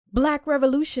Black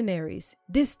revolutionaries,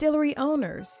 distillery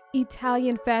owners,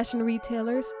 Italian fashion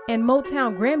retailers, and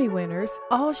Motown Grammy winners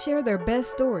all share their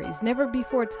best stories never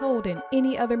before told in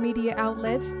any other media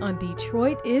outlets on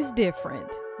Detroit is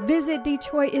Different. Visit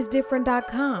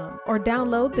DetroitisDifferent.com or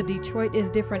download the Detroit is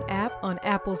Different app on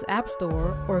Apple's App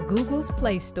Store or Google's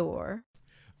Play Store.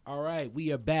 All right,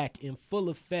 we are back in full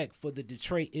effect for the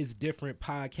Detroit is Different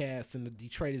podcast in the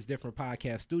Detroit is Different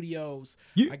podcast studios.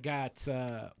 Yeah. I got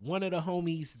one of the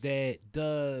homies that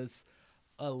does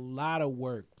a lot of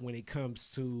work when it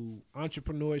comes to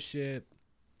entrepreneurship,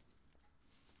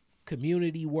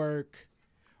 community work,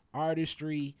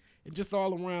 artistry, and just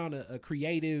all around a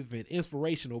creative and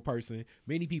inspirational person.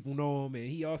 Many people know him, and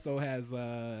he also has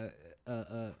a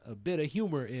bit of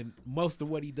humor in most of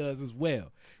what he does as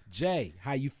well. Jay,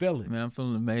 how you feeling? Man, I'm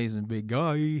feeling amazing, big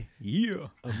guy. Yeah.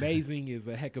 Amazing is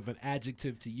a heck of an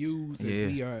adjective to use as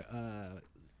we are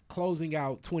closing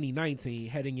out 2019,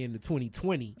 heading into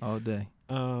 2020. All day.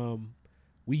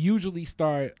 We usually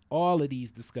start all of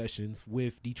these discussions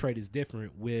with Detroit is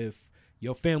Different with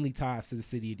your family ties to the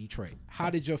city of Detroit. How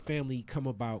did your family come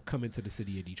about coming to the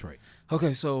city of Detroit?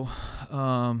 Okay, so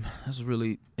that's a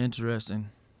really interesting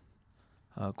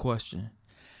question.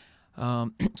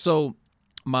 So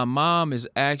my mom is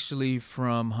actually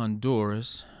from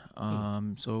Honduras.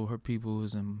 So her people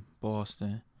is in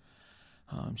Boston.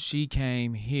 She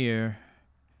came here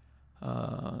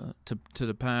to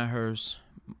the Pinehurst,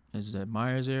 is that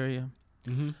Myers area,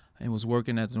 and was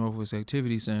working at the Northwest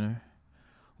Activity Center,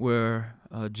 where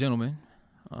a gentleman,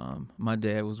 my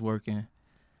dad, was working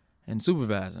and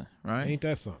supervising, right? Ain't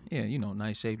that something? Yeah, you know,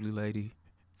 nice shapely lady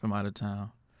from out of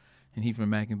town. And he from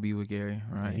Macon-Bewick area,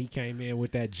 right? And he came in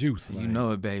with that juice. You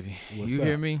know it, baby. What's you up?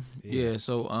 Hear me? Yeah.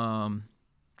 So,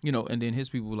 you know, and then his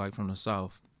people were like from the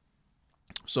South.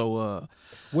 So,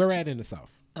 where at in the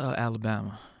South?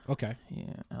 Alabama. Okay.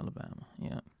 Yeah, Alabama.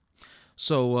 Yeah.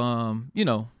 So, you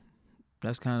know,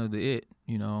 that's kind of the it.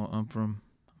 You know, I'm from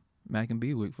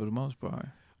Macon-Bewick for the most part.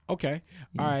 Okay.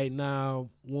 Yeah. All right. Now,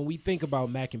 when we think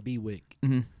about Macon-Bewick,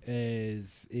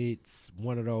 as it's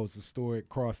one of those historic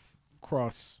cross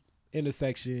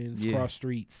intersections, cross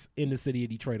streets in the city of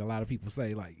Detroit, a lot of people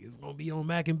say, like, it's going to be on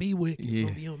Macon-Bewick. It's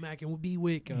going to be on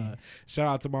Macon-Bewick. Shout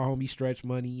out to my homie Stretch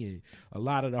Money and a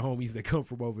lot of the homies that come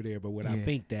from over there. But when I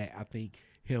think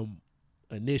him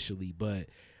initially. But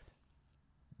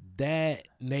that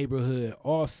neighborhood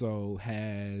also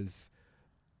has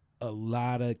a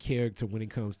lot of character when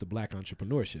it comes to black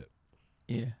entrepreneurship.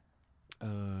 Yeah.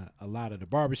 A lot of the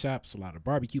barbershops, a lot of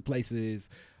barbecue places,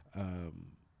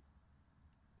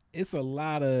 it's a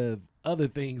lot of other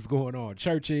things going on.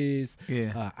 Churches,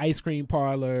 ice cream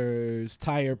parlors,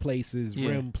 tire places,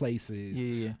 rim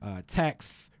places,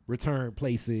 tax return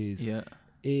places. Yeah.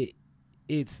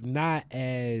 It's not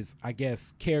as, I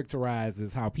guess, characterized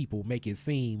as how people make it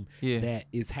seem that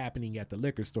is happening at the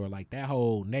liquor store. Like that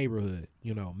whole neighborhood,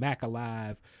 you know, Mac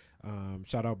Alive,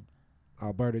 shout out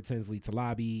Alberta Tinsley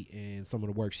Talabi and some of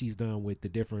the work she's done with the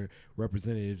different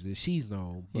representatives that she's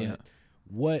known. But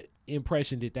what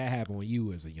impression did that have on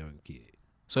you as a young kid?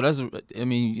 So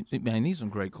man, these are some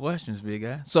great questions, big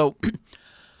guy. So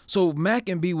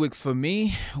Macon-Bewick for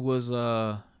me was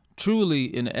truly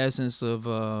in the essence of,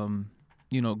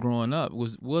 you know, growing up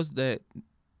was that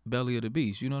belly of the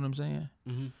beast. You know what I'm saying?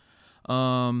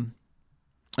 And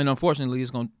unfortunately,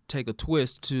 it's going to take a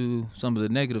twist to some of the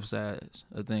negative sides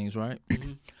of things, right?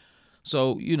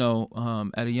 So, you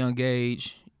know, at a young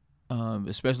age,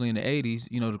 especially in the 80s,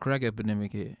 you know, the crack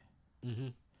epidemic hit.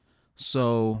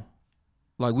 So,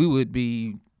 like, we would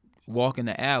be walking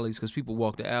the alleys, because people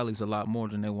walk the alleys a lot more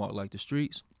than they walk, like, the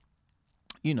streets.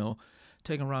 You know,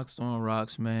 taking rocks, throwing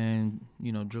rocks, man,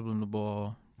 you know, dribbling the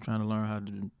ball, trying to learn how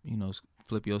to, you know,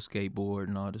 flip your skateboard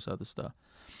and all this other stuff.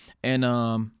 And,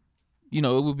 you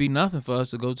know, it would be nothing for us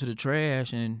to go to the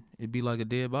trash and it'd be like a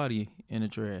dead body in the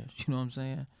trash. You know what I'm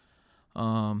saying?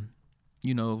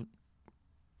 You know,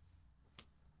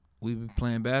 we'd be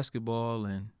playing basketball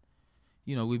and,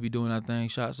 you know, we'd be doing our thing.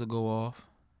 Shots would go off,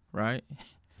 right?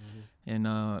 And,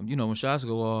 you know, when shots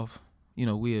go off, you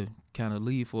know, we'd kind of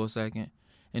leave for a second.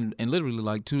 And literally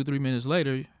like 2 to 3 minutes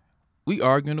later, we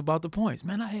arguing about the points.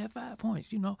 Man, I had 5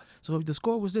 points, you know. So the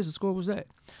score was this, the score was that.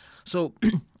 So,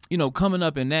 you know, coming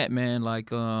up in that, man, like,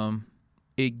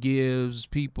 it gives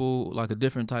people like a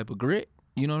different type of grit.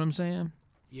 You know what I'm saying?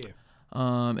 Yeah.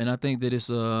 And I think that it's,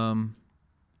 you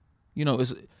know,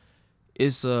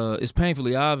 it's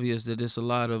painfully obvious that it's a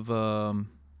lot of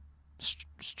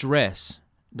stress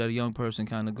that a young person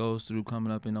kind of goes through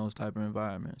coming up in those type of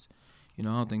environments. You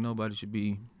know, I don't think nobody should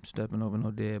be stepping over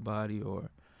no dead body or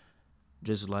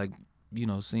just like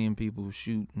seeing people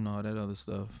shoot and all that other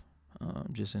stuff,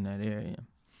 just in that area.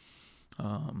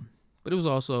 But it was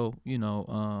also,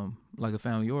 like a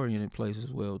family-oriented place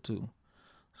as well, too.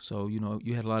 So,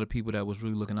 you had a lot of people that was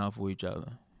really looking out for each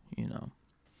other,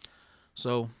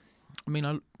 So, I mean,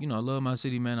 I love my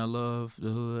city, man. I love the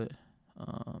hood,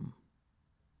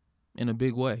 in a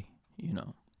big way,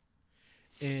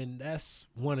 And that's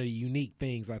one of the unique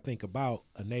things I think about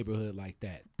a neighborhood like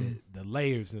that, the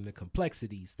layers and the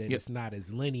complexities, that it's not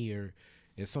as linear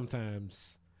as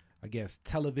sometimes, I guess,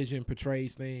 television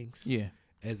portrays things. Yeah.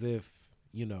 As if,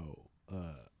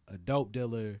 a dope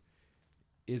dealer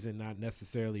isn't not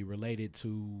necessarily related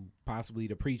to possibly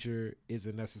the preacher,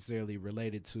 isn't necessarily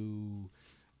related to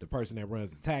the person that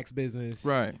runs the tax business.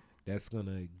 Right. That's going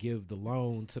to give the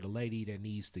loan to the lady that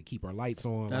needs to keep her lights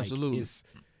on. Absolutely. Like,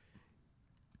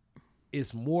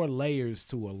 it's more layers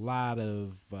to a lot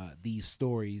of these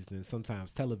stories than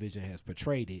sometimes television has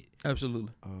portrayed it.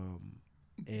 Absolutely.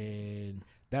 And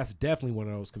that's definitely one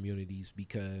of those communities,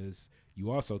 because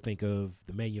you also think of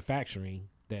the manufacturing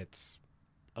that's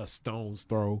a stone's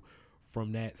throw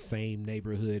from that same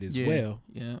neighborhood as well.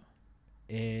 Yeah.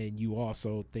 And you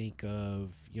also think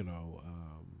of,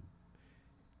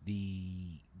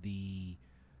 the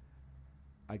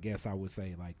I guess I would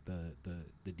say like the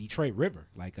Detroit River,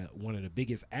 like one of the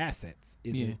biggest assets,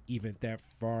 isn't even that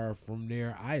far from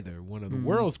there either. One of the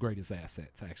world's greatest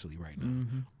assets, actually, right now.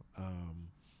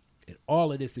 And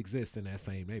all of this exists in that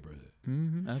same neighborhood.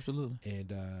 Absolutely.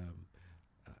 And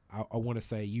I want to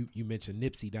say, you mentioned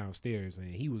Nipsey downstairs,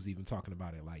 and he was even talking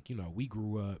about it. Like, we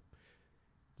grew up,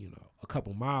 a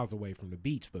couple miles away from the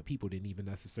beach, but people didn't even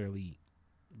necessarily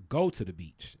go to the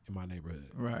beach in my neighborhood.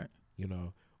 Right.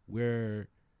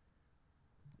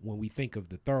 When we think of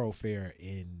the thoroughfare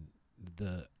and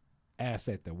the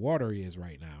asset that water is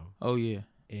right now. Oh, yeah.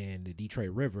 And the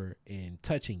Detroit River and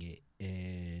touching it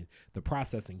and the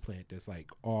processing plant that's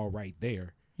like all right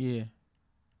there. Yeah.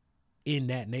 In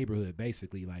that neighborhood,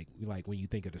 basically, like when you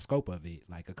think of the scope of it,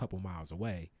 like a couple miles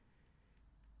away,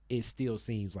 it still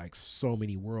seems like so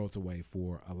many worlds away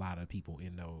for a lot of people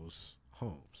in those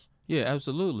homes. Yeah,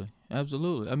 absolutely.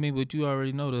 Absolutely. I mean, but you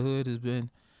already know the hood has been,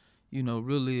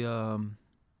 really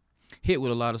hit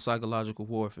with a lot of psychological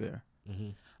warfare.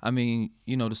 I mean,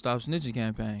 the Stop Snitching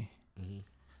campaign.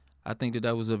 I think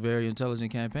that was a very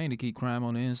intelligent campaign to keep crime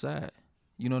on the inside.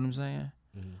 You know what I'm saying?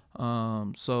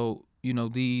 So,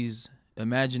 these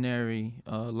imaginary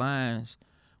lines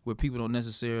where people don't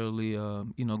necessarily,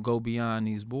 go beyond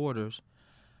these borders,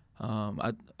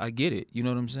 I get it. You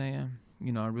know what I'm saying?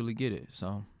 I really get it.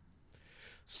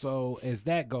 So as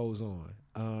that goes on,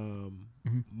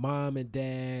 mom and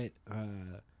dad,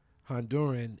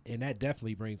 Honduran, and that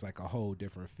definitely brings like a whole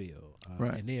different feel.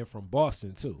 Right. And then from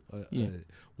Boston too,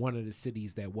 one of the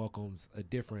cities that welcomes a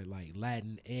different like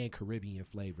Latin and Caribbean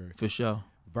flavor. For sure.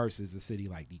 Versus a city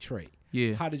like Detroit.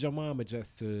 Yeah. How did your mom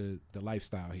adjust to the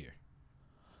lifestyle here?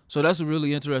 So that's a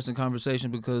really interesting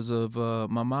conversation because of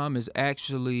my mom is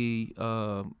actually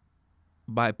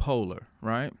bipolar,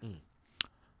 right?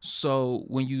 So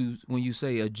when you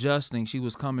say adjusting, she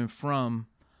was coming from,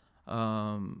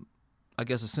 I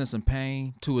guess, a sense of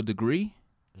pain to a degree,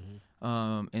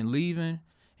 and leaving,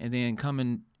 and then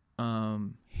coming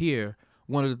here.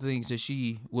 One of the things that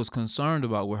she was concerned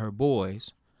about with her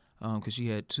boys, because she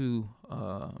had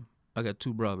I got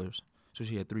two brothers, so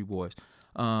she had three boys,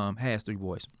 has three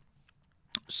boys.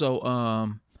 So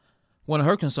one of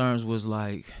her concerns was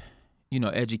like,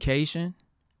 education,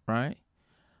 right?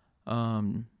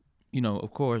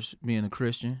 Of course, being a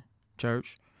Christian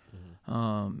church,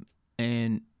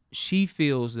 and she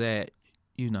feels that,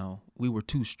 we were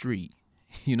too street.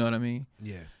 You know what I mean?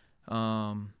 Yeah.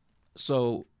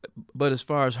 So, but as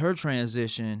far as her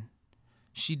transition,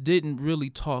 she didn't really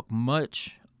talk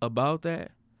much about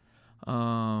that.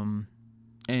 And,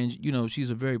 she's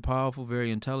a very powerful,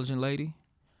 very intelligent lady,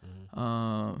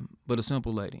 but a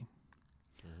simple lady.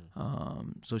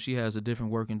 So she has a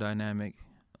different working dynamic,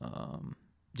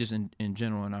 just in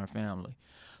general in our family.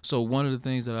 So one of the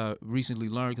things that I recently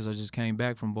learned, because I just came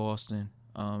back from Boston,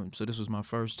 so this was my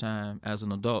first time as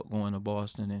an adult going to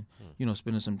Boston and,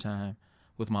 spending some time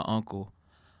with my uncle,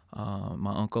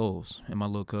 my uncles, and my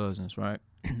little cousins, right?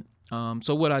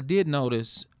 So what I did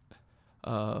notice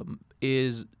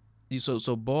is,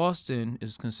 so Boston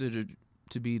is considered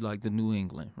to be like the New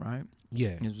England, right?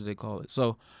 Yeah. Is what they call it.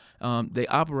 So they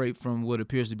operate from what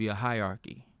appears to be a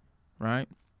hierarchy, right?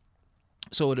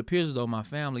 So it appears as though my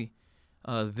family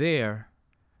there,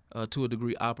 to a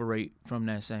degree, operate from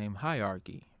that same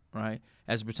hierarchy, right?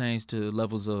 As it pertains to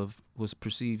levels of what's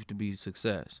perceived to be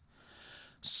success.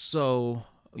 So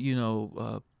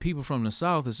people from the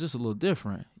South is just a little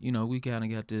different. We kind of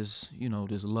got this,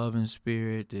 this loving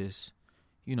spirit, this,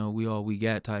 we all we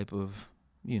got type of,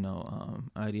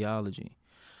 ideology.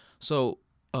 So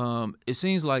it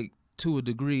seems like to a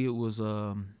degree it was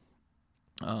not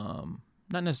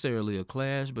necessarily a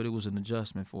clash, but it was an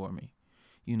adjustment for me.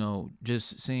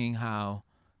 Just seeing how,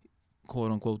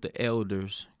 quote unquote, the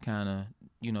elders kind of,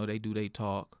 they do they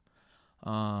talk.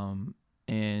 And,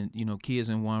 kids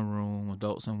in one room,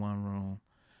 adults in one room.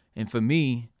 And for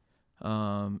me,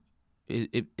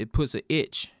 it puts an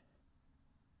itch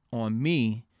on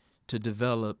me to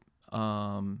develop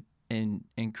and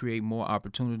create more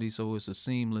opportunities, so it's a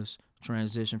seamless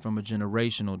transition from a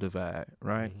generational divide,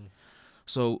 right? Mm-hmm.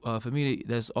 So for me,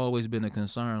 that's always been a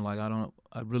concern. Like I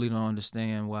really don't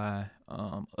understand why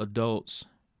adults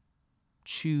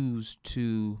choose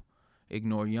to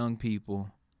ignore young people,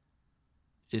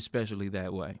 especially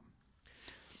that way.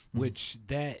 Which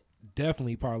that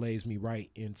definitely parlays me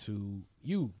right into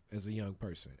you as a young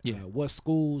person. Yeah. What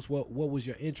schools? What was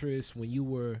your interest when you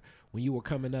were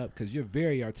coming up? Because you're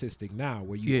very artistic now.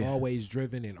 Were you always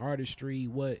driven in artistry?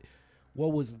 What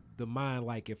was the mind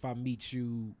like if I meet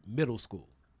you middle school?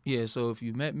 Yeah. So if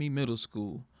you met me middle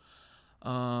school,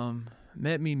 I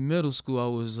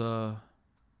was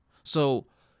so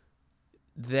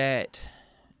that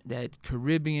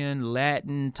Caribbean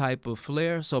Latin type of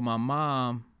flair. So my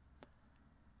mom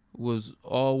was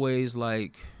always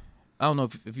like, I don't know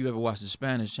if you ever watched the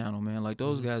Spanish channel, man. Like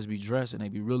those guys be dressed and they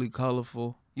be really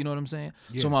colorful. You know what I'm saying?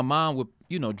 Yeah. So my mom would,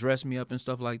 dress me up and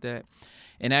stuff like that.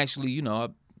 And actually,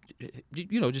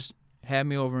 just had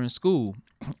me over in school.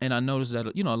 And I noticed that,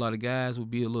 a lot of guys would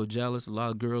be a little jealous. A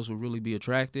lot of girls would really be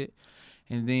attracted.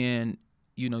 And then,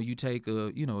 you take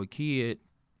a kid,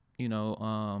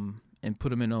 and put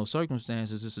them in those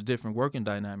circumstances, it's a different working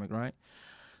dynamic, right?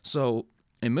 So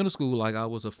in middle school, like I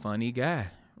was a funny guy,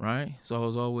 right? So I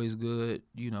was always good,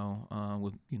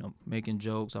 with, making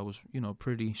jokes. I was,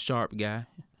 pretty sharp guy,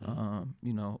 and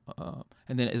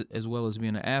then as well as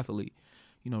being an athlete,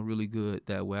 really good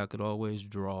that way. I could always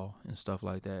draw and stuff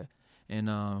like that.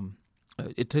 And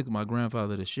it took my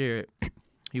grandfather to share it.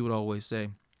 He would always say,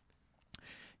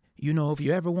 if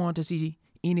you ever want to see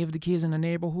any of the kids in the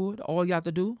neighborhood, all you have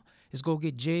to do is go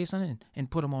get Jason and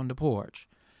put him on the porch.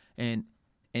 And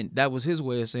that was his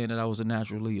way of saying that I was a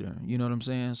natural leader. You know what I'm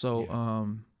saying? So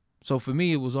so for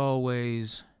me, it was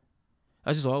always,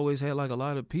 I just always had like a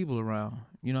lot of people around.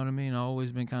 You know what I mean? I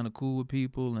always been kind of cool with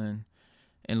people and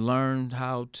learned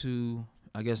how to,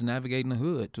 I guess, navigate in the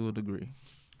hood to a degree.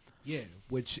 Yeah,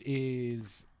 which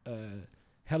is a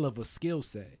hell of a skill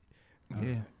set.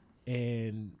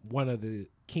 And one of the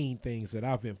keen things that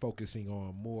I've been focusing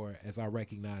on more as I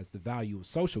recognize the value of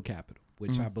social capital,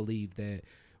 which I believe that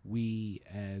we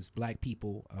as black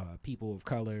people, people of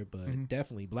color, but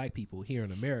definitely black people here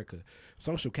in America,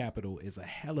 social capital is a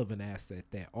hell of an asset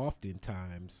that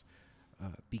oftentimes,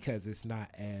 because it's not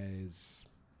as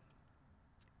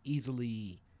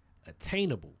easily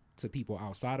attainable to people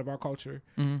outside of our culture,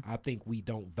 I think we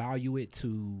don't value it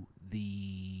to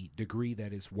the degree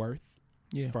that it's worth.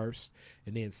 First,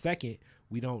 and then second,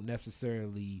 we don't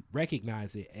necessarily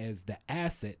recognize it as the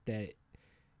asset that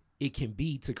it can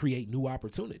be to create new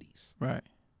opportunities. Right.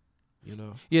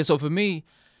 Yeah. So for me,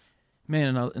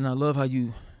 man, and I love how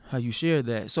you shared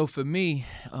that. So for me,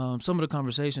 some of the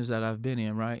conversations that I've been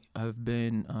in, right, I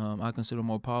consider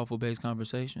more powerful based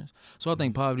conversations. So I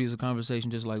think poverty is a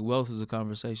conversation just like wealth is a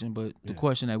conversation. But the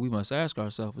question that we must ask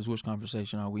ourselves is, which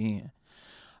conversation are we in?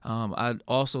 I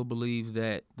also believe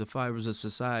that the fibers of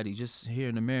society, just here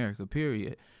in America,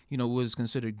 period, what is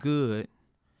considered good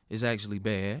is actually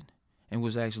bad, and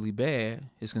what's actually bad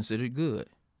is considered good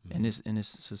in this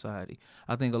society.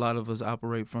 I think a lot of us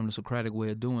operate from the Socratic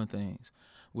way of doing things,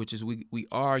 which is we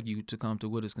argue to come to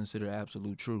what is considered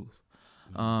absolute truth.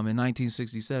 In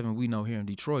 1967, we know here in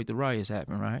Detroit, the riots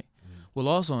happened, right? Well,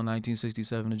 also in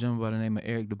 1967, a gentleman by the name of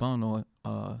Eric DeBono,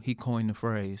 he coined the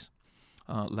phrase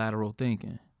lateral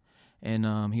thinking.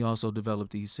 And he also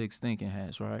developed these 6 thinking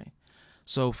hats, right?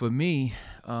 So for me,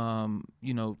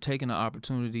 taking the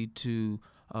opportunity to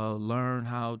learn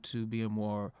how to be in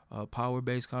more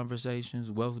power-based conversations,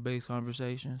 wealth-based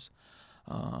conversations,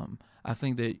 I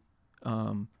think that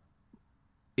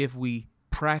if we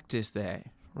practice that,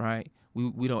 right,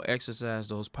 we don't exercise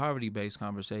those poverty-based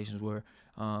conversations where,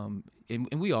 and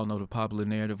we all know the popular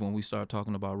narrative when we start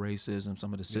talking about racism,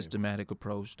 some of the systematic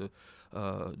approach to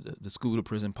the school to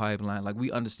prison pipeline. Like,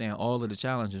 we understand all of the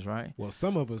challenges, right? Well,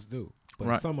 some of us do,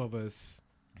 but some of us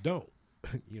don't.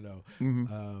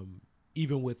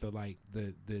 even with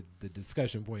the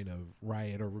discussion point of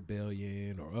riot or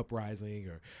rebellion or uprising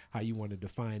or how you want to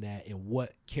define that and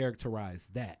what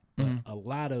characterized that. But a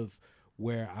lot of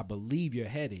where I believe you're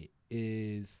headed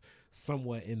is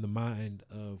somewhat in the mind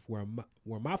of where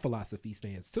my philosophy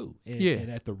stands too. And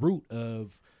at the root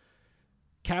of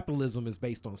capitalism is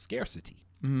based on scarcity.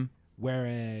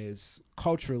 Whereas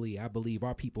culturally, I believe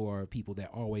our people are people that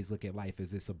always look at life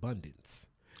as its abundance.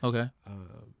 Okay.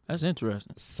 That's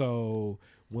interesting. So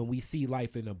when we see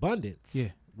life in abundance,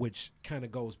 which kind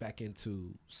of goes back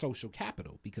into social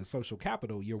capital, because social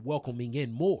capital, you're welcoming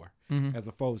in more as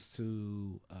opposed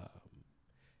to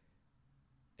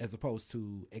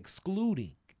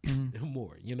excluding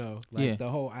more, you know, like the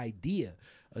whole idea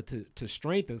to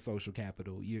strengthen social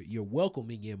capital, you're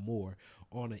welcoming in more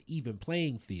on an even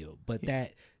playing field. But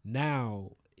that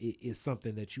now is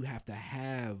something that you have to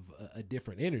have a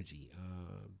different energy.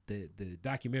 The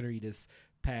documentary this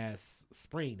past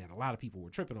spring that a lot of people were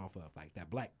tripping off of, like that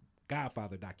Black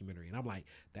Godfather documentary, and I'm like,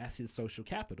 that's his social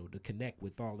capital, to connect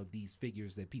with all of these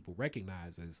figures that people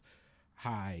recognize as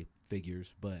high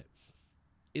figures. But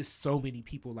it's so many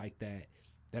people like that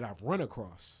I've run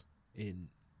across, and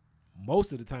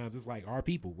most of the times it's like our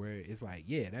people, where it's like,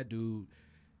 yeah, that dude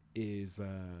is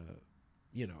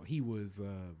you know, he was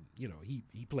you know,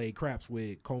 he played craps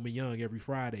with Coleman Young every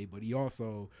Friday, but he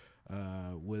also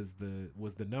was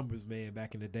the numbers man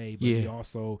back in the day, but he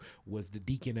also was the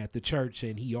deacon at the church,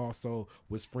 and he also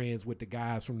was friends with the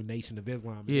guys from the Nation of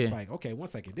Islam. And it's like, okay, one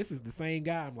second, this is the same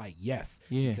guy? I'm like, yes,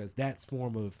 because that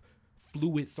form of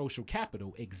fluid social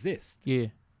capital exists.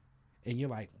 And you're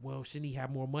like, well, shouldn't he have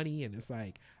more money? And it's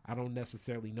like, I don't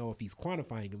necessarily know if he's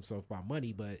quantifying himself by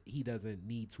money, but he doesn't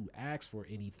need to ask for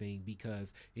anything,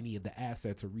 because any of the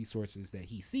assets or resources that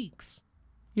he seeks,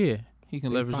 he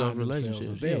can leverage those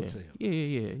relationships.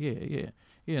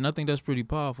 Yeah, and I think that's pretty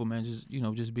powerful, man. Just, you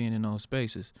know, just being in those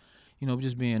spaces, you know,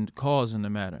 just being cause in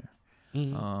the matter.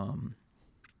 You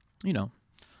know,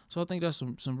 so I think that's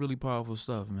some really powerful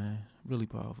stuff, man. Really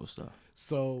powerful stuff.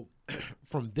 So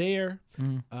from there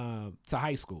to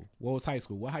high school. What was high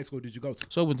school? What high school did you go to?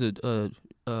 So I went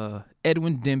to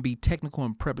Edwin Denby Technical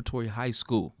and Preparatory High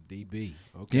School. DB.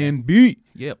 Okay. Denby.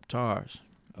 Yep, TARS.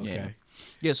 Okay.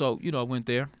 Yeah, so, you know, I went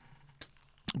there.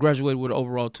 Graduated with an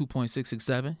overall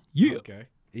 2.667. Yeah. Okay.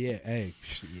 Yeah, hey,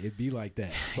 it'd be like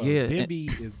that. So Denby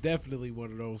is definitely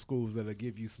one of those schools that'll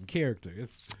give you some character.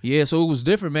 So it was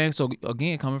different, man. So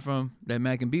again, coming from that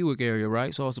Mack and Bewick area,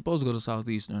 right? So I was supposed to go to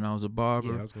Southeastern. I was a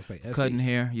barber. I was gonna say cutting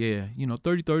hair. Yeah, you know,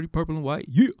 30-30, purple and white.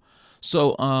 Yeah.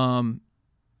 So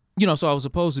you know, so I was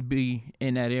supposed to be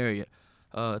in that area,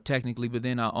 technically, but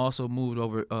then I also moved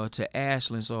over to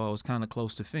Ashland, so I was kind of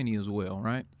close to Finney as well,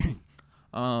 right?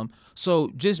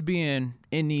 So just being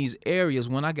in these areas,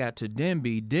 when I got to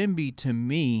Denby to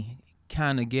me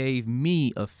kind of gave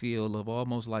me a feel of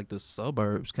almost like the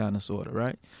suburbs, kind of, sort of,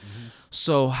 right?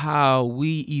 So how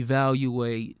we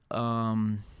evaluate,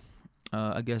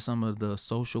 I guess, some of the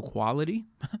social quality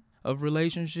of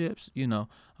relationships, you know,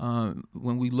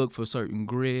 when we look for certain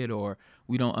grid, or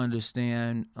we don't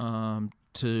understand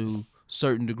to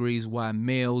certain degrees why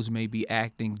males may be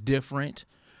acting different,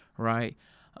 right?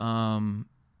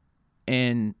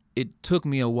 And it took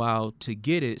me a while to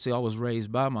get it. See, I was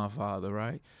raised by my father,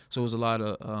 right? So it was a lot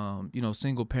of, you know,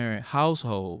 single parent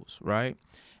households, right?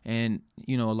 And,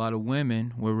 you know, a lot of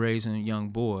women were raising young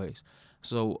boys.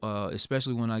 So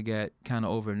especially when I got kind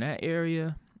of over in that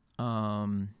area,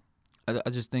 I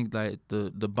just think that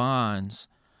the bonds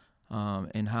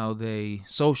and how they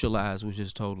socialize was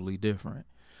just totally different.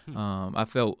 I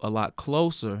felt a lot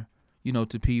closer, you know,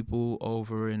 to people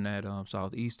over in that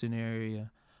southeastern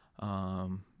area,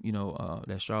 you know,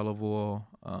 that Charlevoix,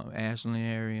 Ashland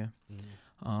area.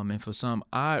 And for some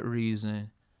odd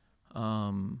reason,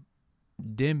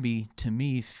 Denby to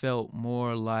me felt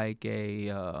more like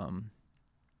a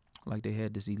like they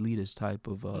had this elitist type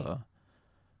of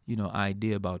you know,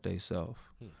 idea about themselves.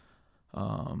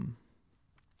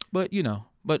 But you know,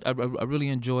 but I really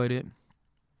enjoyed it.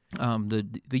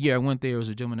 The year I went there was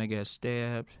a gentleman that got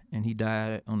stabbed and he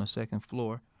died on the second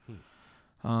floor.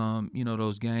 You know,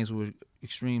 those gangs were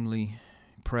extremely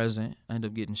present. I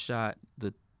ended up getting shot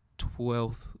the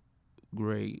 12th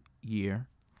grade year.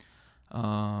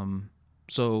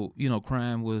 So, you know,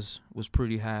 crime was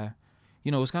pretty high.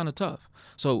 You know, it's kind of tough.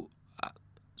 So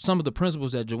some of the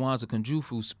principles that Jawanza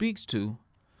Kunjufu speaks to,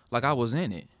 like, I was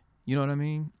in it. You know what I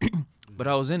mean? But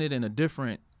I was in it in a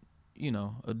different, you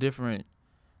know, a different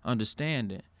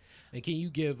understanding. And can you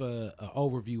give a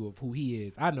overview of who he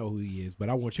is? I know who he is, but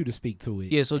I want you to speak to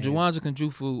it. Yeah, so Jawanza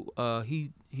Kunjufu,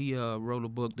 he wrote a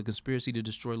book, The Conspiracy to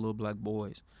Destroy Little Black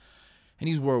Boys. And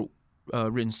he's wrote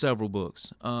written several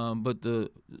books.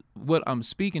 But what I'm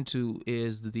speaking to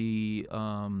is the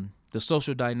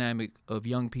social dynamic of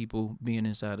young people being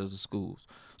inside of the schools.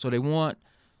 So they want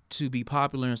to be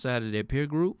popular inside of their peer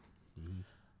group,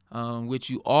 which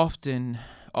you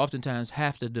oftentimes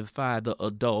have to defy the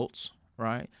adults,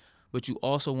 right? But you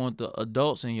also want the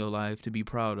adults in your life to be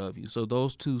proud of you. So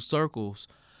those two circles,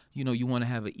 you know, you want to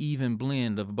have an even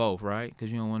blend of both, right?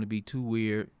 Because you don't want to be too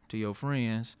weird to your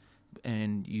friends,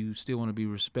 and you still want to be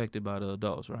respected by the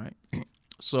adults, right?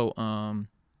 So,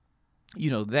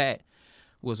 you know, that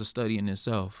was a study in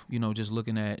itself, you know, just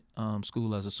looking at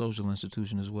school as a social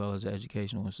institution as well as an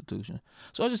educational institution.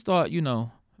 So I just thought, you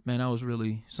know, man, that was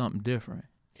really something different.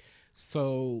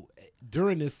 So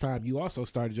during this time, you also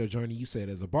started your journey, you said,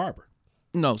 as a barber.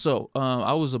 No, so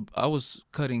I was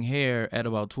cutting hair at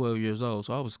about 12 years old,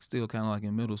 so I was still kind of like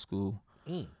in middle school.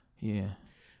 Yeah.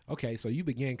 Okay, so you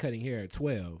began cutting hair at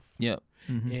 12. Yep.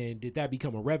 Mm-hmm. And did that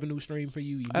become a revenue stream for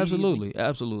you Absolutely, man,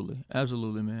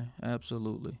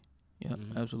 absolutely. Yeah,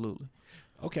 absolutely.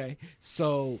 Okay,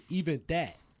 so even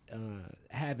that,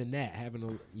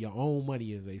 having your own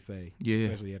money, as they say,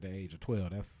 especially at the age of 12,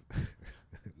 that's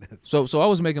So I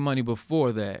was making money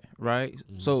before that, right?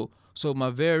 So my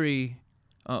very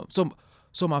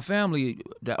so my family,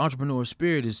 that entrepreneur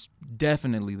spirit is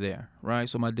definitely there, right?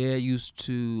 So my dad used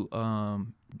to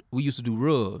we used to do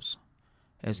rubs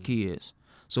as kids.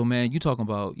 So man, you talking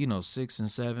about, you know, 6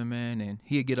 and 7, man, and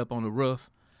he'd get up on the roof,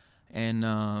 and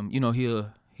you know,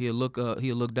 he'll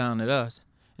look down at us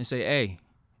and say, "Hey,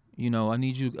 you know, I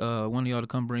need you, one of y'all to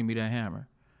come bring me that hammer."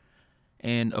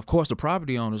 And of course, the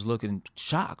property owners looking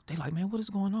shocked. They like, "Man, what is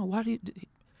going on? Why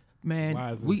man,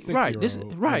 why is we right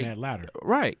that ladder?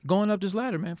 Right, going up this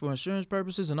ladder, man, for insurance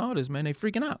purposes and all this, man, they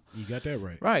freaking out." You got that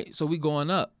right. Right, so we going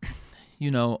up,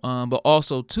 you know, but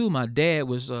also too, my dad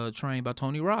was trained by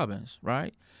Tony Robbins,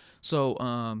 right? So,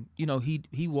 you know,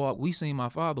 we seen my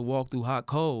father walk through hot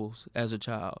coals as a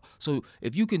child. So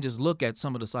if you can just look at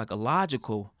some of the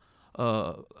psychological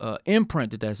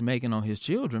imprint that's making on his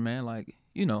children, man, like,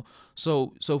 you know,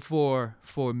 so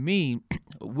for me,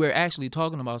 we're actually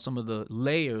talking about some of the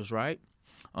layers, right?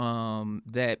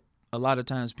 That a lot of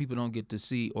times people don't get to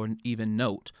see or even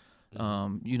note,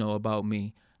 you know, about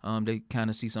me. They kind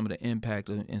of see some of the impact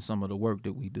in some of the work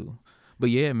that we do.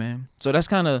 But yeah, man. So that's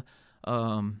kind of,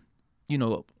 you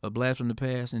know, a blast from the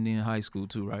past, and then high school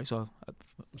too, right? So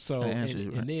I answered it,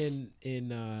 right? And then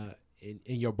in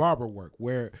your barber work,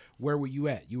 where were you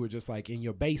at? You were just like in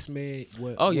your basement?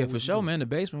 What for sure, doing? Man. The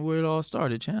basement where it all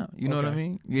started, champ. You know what I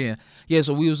mean? Yeah.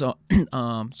 So we was I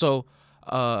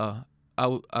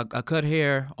cut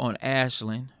hair on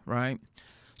Ashland, right?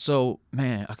 So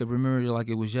man, I could remember it like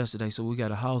it was yesterday. So we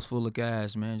got a house full of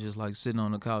guys, man, just like sitting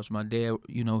on the couch. My dad,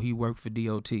 you know, he worked for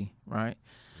DOT, right?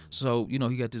 So, you know,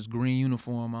 he got this green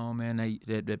uniform on, man,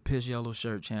 that piss yellow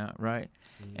shirt, champ, right?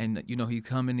 And, you know, he's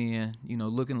coming in, you know,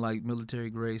 looking like military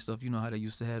grade stuff. You know how they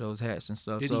used to have those hats and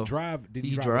stuff. Did he drive? Did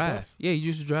he drive the bus? Yeah, he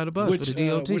used to drive the bus for the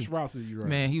DOT. Which routes did you drive?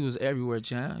 Man, he was everywhere,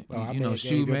 champ. You know,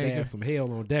 shoemaker. Some hell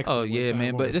on Dexter. Oh, yeah,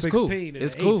 man, but it's cool.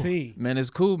 It's cool. Man, it's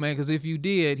cool, man, because if you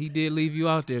did, he did leave you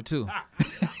out there, too.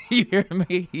 You hear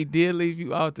me? He did leave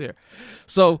you out there.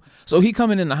 So he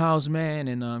coming in the house, man,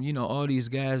 and, you know, all these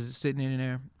guys sitting in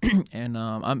there, and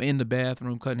I'm in the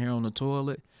bathroom cutting hair on the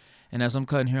toilet. And as I'm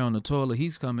cutting hair on the toilet,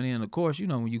 he's coming in. Of course, you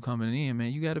know, when you coming in,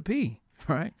 man, you got to pee,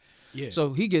 right? Yeah.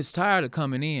 So he gets tired of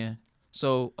coming in,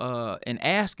 and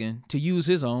asking to use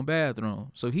his own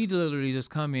bathroom. So he literally just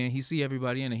come in, he see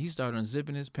everybody in, and he started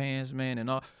unzipping his pants, man, and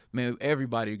all. Man,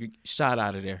 everybody shot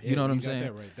out of there. You know what I'm saying?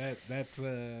 That right. That's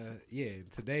in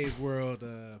today's world.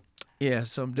 Yeah,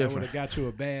 something different. That would have got you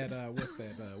a bad. What's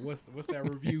that? What's that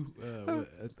review?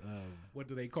 What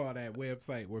do they call that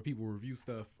website where people review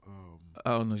stuff?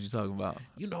 I don't know what you're talking about.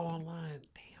 You know, online.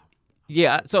 Damn.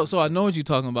 Yeah, so I know what you're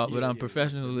talking about, but I'm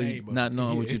professionally not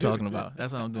knowing what you're talking about.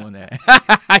 That's how I'm doing that.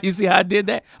 You see how I did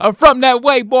that? I'm from that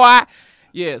way, boy.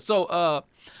 Yeah. So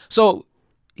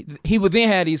he would then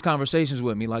have these conversations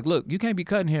with me like, look, you can't be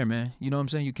cutting hair, man. You know what I'm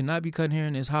saying? You cannot be cutting hair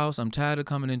in this house. I'm tired of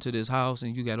coming into this house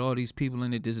and you got all these people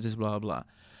in it, this, blah, blah.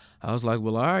 I was like,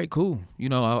 well, all right, cool. You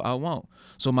know, I won't.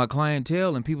 So my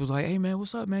clientele and people's like, hey, man,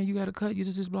 what's up, man? You got to cut. You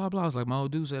this, blah, blah. I was like, my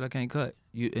old dude said I can't cut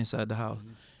you inside the house.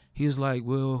 Mm-hmm. He was like,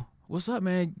 well, what's up,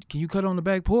 man? Can you cut on the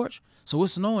back porch? So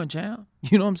it's snowing, champ.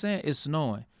 You know what I'm saying? It's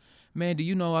snowing. Man, do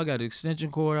you know I got an extension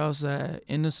cord outside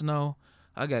in the snow?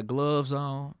 I got gloves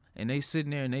on. And they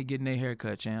sitting there and they getting their hair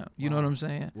cut, champ. You know what I'm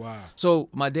saying? Wow. So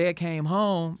my dad came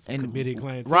home and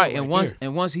right, and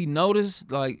once he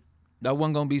noticed like I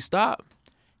wasn't gonna be stopped,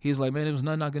 he was like, man, there was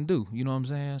nothing I can do. You know what I'm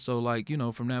saying? So like, you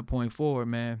know, from that point forward,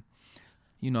 man,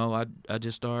 I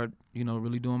just started,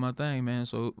 really doing my thing, man.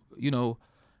 So,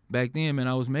 back then, man,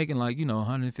 I was making like,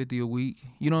 150 a week,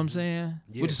 you know what I'm saying?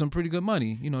 Yeah. Which is some pretty good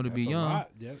money, to be young. Lot.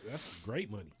 Yeah, that's great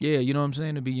money. Yeah, you know what I'm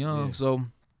saying, to be young. Yeah.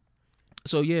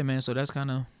 So yeah, man, so that's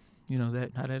kind of,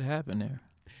 that how that happened there.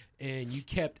 And you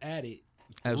kept at it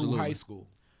through Absolutely. high school.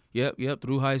 Yep,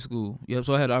 through high school. Yep,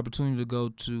 so I had the opportunity to go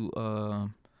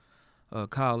to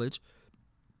college.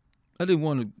 I didn't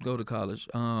want to go to college.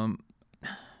 I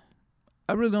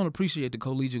really don't appreciate the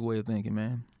collegiate way of thinking,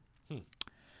 man.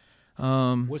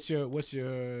 What's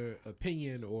your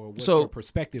opinion or what's your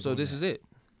perspective? So on this that? is it.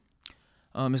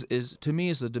 Is to me,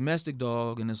 it's a domestic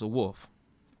dog and it's a wolf.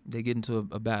 They get into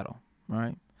a battle,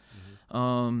 right?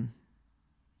 Mm-hmm.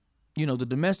 The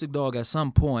domestic dog at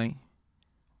some point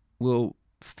will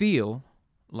feel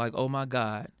like, oh my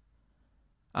God,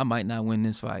 I might not win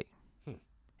this fight.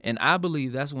 And I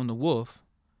believe that's when the wolf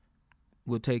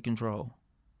will take control.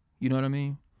 You know what I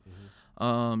mean?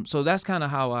 Mm-hmm. So that's kind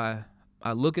of how I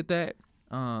look at that.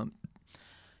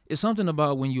 It's something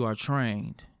about when you are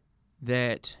trained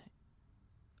that,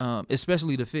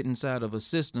 especially to fit inside of a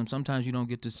system, sometimes you don't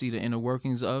get to see the inner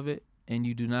workings of it, and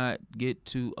you do not get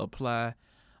to apply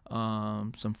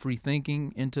some free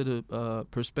thinking into the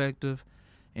perspective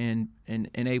and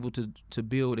able to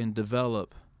build and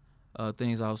develop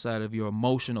things outside of your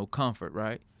emotional comfort,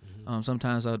 right? Mm-hmm.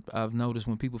 Sometimes I've noticed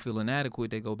when people feel inadequate,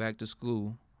 they go back to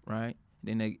school, right?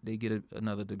 Then they get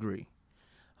another degree.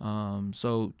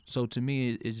 So to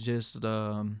me, it's just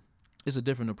it's a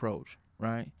different approach,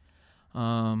 right?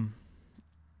 And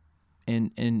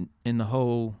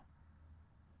the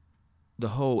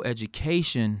whole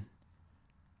education,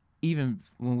 even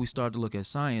when we start to look at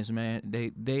science, man,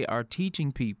 they are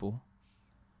teaching people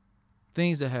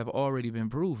things that have already been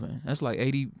proven. That's like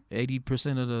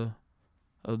 80%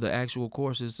 of the actual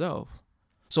course itself.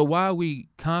 So why are we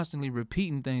constantly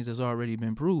repeating things that's already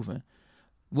been proven?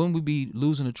 Wouldn't we be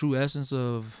losing the true essence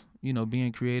of,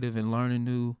 being creative and learning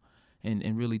new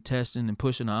and really testing and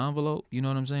pushing the envelope? You know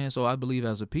what I'm saying? So I believe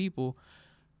as a people,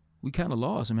 we kind of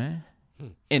lost, man,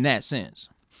 in that sense.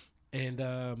 And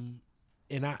I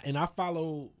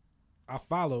follow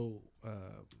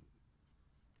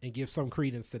and give some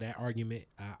credence to that argument.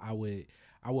 I would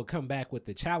come back with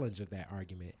the challenge of that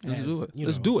argument.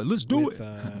 Let's do it. Let's do it.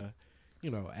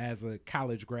 As a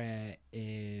college grad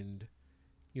and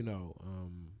and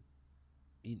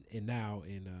now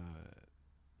in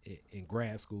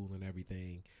grad school and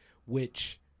everything,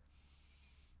 which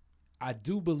I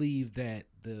do believe that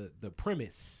the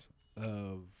premise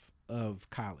of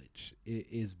college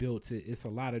is built to, it's a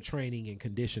lot of training and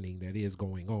conditioning that is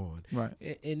going on, right?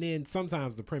 And then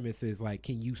sometimes the premise is like,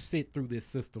 can you sit through this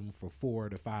system for 4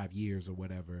 to 5 years or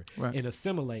whatever, right, and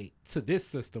assimilate to this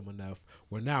system enough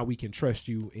where now we can trust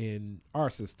you in our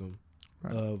system,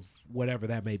 right, of whatever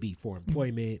that may be, for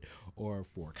employment or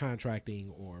for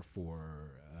contracting or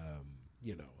for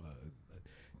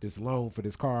this loan for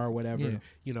this car or whatever.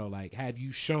 Yeah. Like, have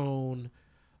you shown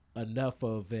enough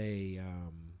of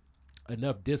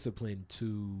enough discipline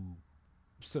to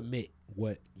submit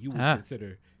what you would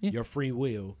consider your free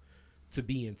will to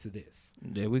be into this?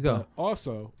 There we go. But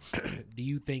also, do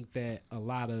you think that a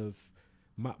lot of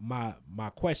my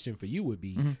question for you would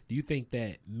be, do you think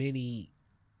that many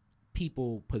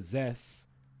people possess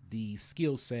the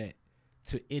skill set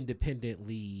to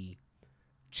independently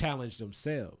challenge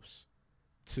themselves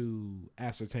to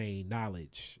ascertain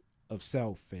knowledge of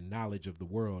self and knowledge of the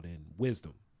world and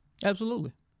wisdom?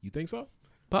 Absolutely. You think so?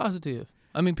 Positive.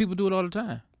 I mean, people do it all the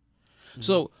time. Mm-hmm.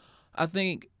 So I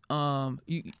think, and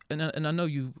I know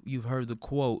you've heard the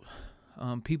quote,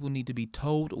 people need to be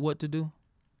told what to do.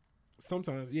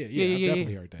 Sometimes, yeah, I've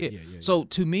definitely heard that. Yeah. So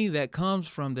to me, that comes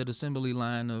from that assembly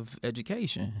line of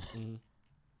education. Mm-hmm.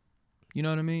 You know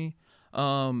what I mean?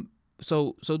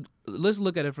 So let's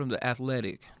look at it from the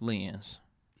athletic lens.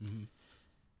 Mm-hmm.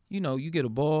 You get a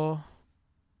ball.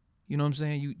 You know what I'm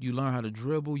saying? You learn how to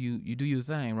dribble. You do your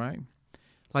thing, right?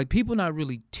 Like, people not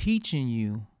really teaching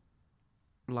you,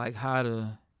 like, how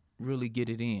to really get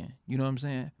it in. You know what I'm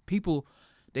saying? People,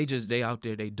 they out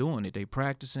there, they doing it. They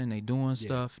practicing, they doing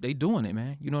stuff. They doing it,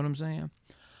 man. You know what I'm saying?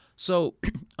 So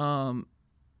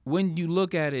when you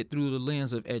look at it through the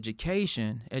lens of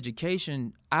education,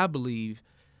 I believe,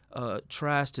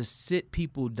 tries to sit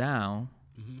people down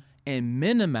and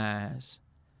minimize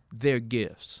their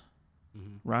gifts,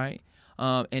 right?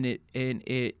 And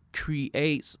it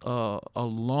creates a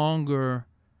longer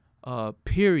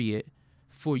period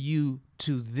for you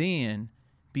to then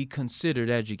be considered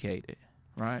educated,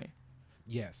 right?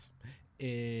 Yes.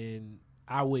 And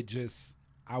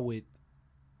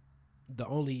the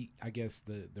only, I guess,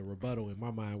 the rebuttal in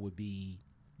my mind would be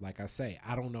like I say,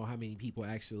 I don't know how many people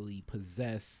actually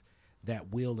possess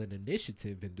that will and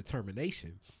initiative and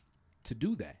determination to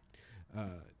do that,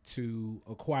 to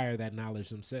acquire that knowledge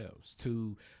themselves,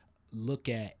 to look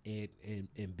at it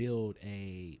and build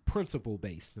a principle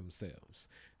base themselves.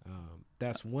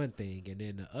 That's one thing. And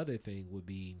then the other thing would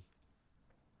be,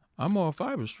 our moral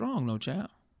fiber strong, no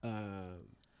champ.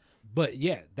 but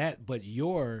you've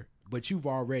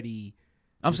already.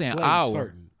 I'm saying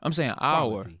our. I'm saying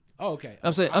our. Oh, okay.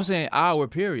 I'm saying our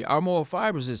period. Our moral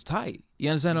fibers is tight. You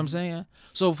understand what I'm saying?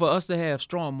 So for us to have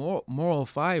strong moral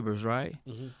fibers, right?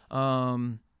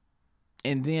 And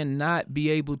then not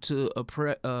be able to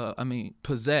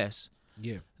possess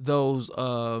those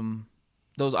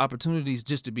opportunities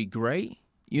just to be great.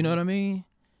 You know what I mean?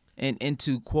 And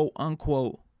to quote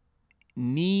unquote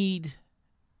need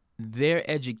their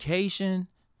education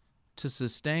to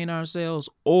sustain ourselves,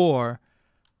 or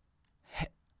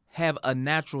have a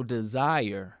natural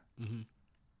desire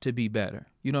to be better.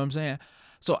 You know what I'm saying?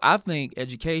 So I think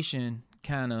education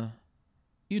kind of,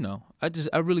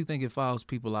 I really think it files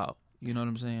people out. You know what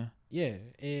I'm saying? Yeah,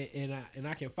 and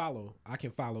I can follow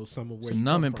some of where it's a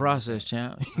numbing process,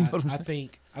 champ. You know what I'm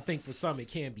saying? I think for some it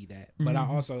can be that, but I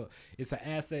also, it's an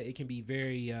asset. It can be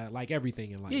very like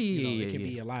everything in life. It can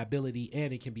be a liability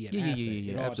and it can be an asset.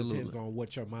 It all depends on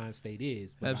what your mind state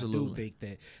is. But I do think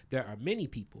that there are many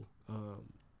people,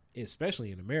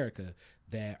 especially in America,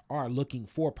 that are looking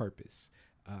for purpose.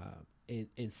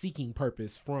 And seeking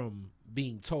purpose from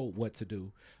being told what to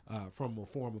do, from a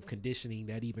form of conditioning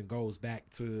that even goes back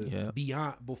to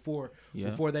beyond before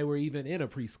they were even in a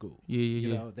preschool.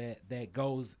 You know, that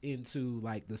goes into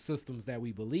like the systems that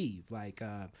we believe, like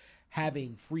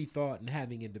having free thought and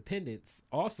having independence.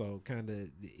 Also, kind of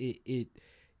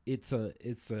it's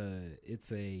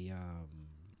a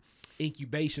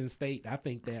incubation state. I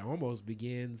think that almost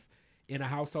begins in a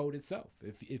household itself.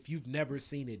 If you've never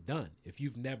seen it done, if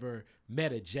you've never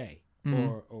met a Jay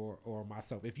or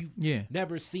myself, if you've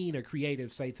never seen a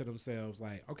creative say to themselves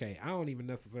like, okay, I don't even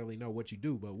necessarily know what you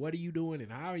do, but what are you doing and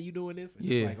how are you doing this? And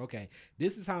it's like, okay,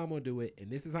 this is how I'm gonna do it,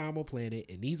 and this is how I'm gonna plan it,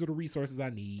 and these are the resources I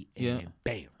need, and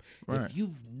bam. Right. If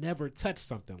you've never touched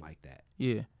something like that,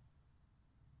 it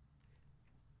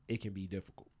can be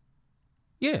difficult.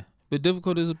 Yeah. But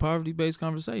difficult is a poverty-based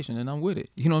conversation, and I'm with it.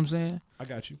 You know what I'm saying? I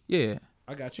got you. Yeah.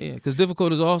 I got you. Yeah, because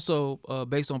difficult is also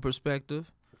based on perspective.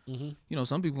 You know,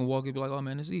 some people can walk in and be like, oh,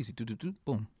 man, it's easy.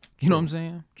 Boom. You know what I'm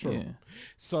saying? True. Yeah.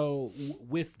 So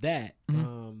with that,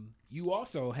 you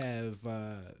also have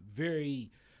a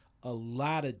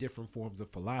lot of different forms of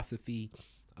philosophy,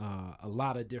 a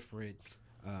lot of different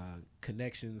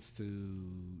connections to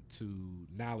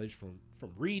knowledge from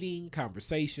reading,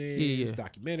 conversations,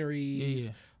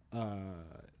 documentaries,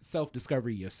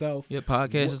 self-discovery yourself.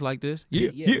 Podcasts like this.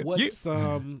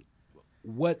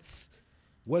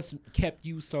 What's kept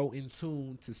you so in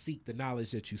tune to seek the knowledge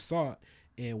that you sought,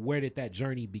 and where did that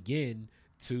journey begin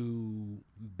to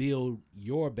build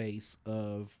your base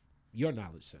of your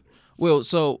knowledge center? Well,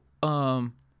 so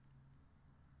I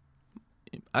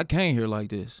came here like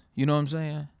this. You know what I'm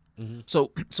saying?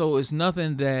 So it's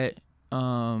nothing that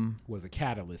was a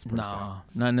catalyst per se.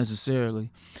 Not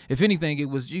necessarily. If anything, it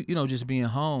was just being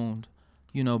honed,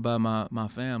 by my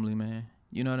family, man.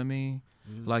 You know what I mean?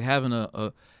 Like having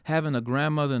a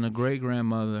grandmother and a great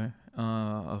grandmother,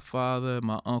 a father,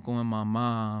 my uncle, and my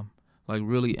mom, like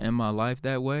really in my life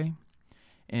that way,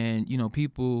 and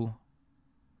people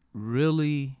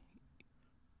really,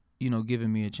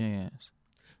 giving me a chance.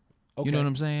 Okay. You know what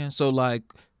I'm saying? So like,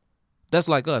 that's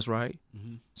like us, right?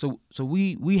 So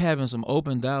we having some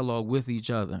open dialogue with each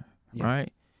other,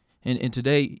 right? And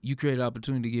today you created an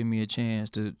opportunity to give me a chance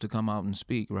to come out and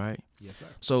speak, right? Yes, sir.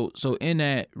 So in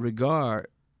that regard,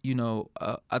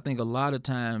 I think a lot of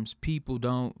times people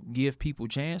don't give people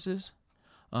chances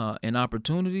and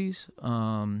opportunities,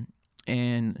 and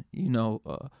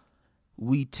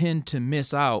we tend to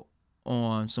miss out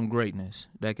on some greatness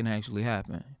that can actually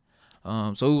happen.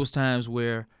 So it was times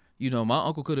where my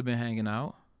uncle could have been hanging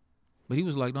out, but he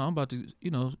was like, no, I'm about to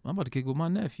kick it with my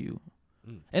nephew.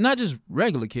 And not just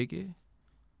regular kick it,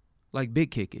 like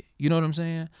big kick it. You know what I'm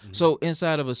saying? So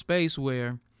inside of a space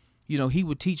where, he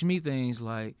would teach me things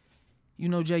like,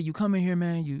 Jay, you come in here,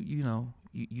 man,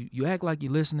 you act like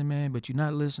you're listening, man, but you're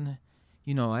not listening.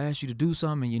 I asked you to do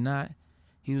something and you're not.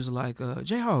 He was like,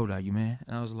 Jay, how old are you, man?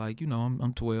 And I was like,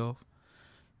 I'm 12.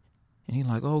 And he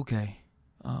like, okay.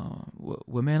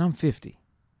 Well, man, I'm 50,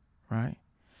 right?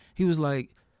 He was like,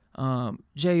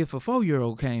 Jay, if a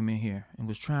 4-year-old came in here and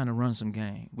was trying to run some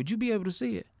game, would you be able to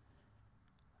see it?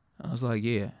 I was like,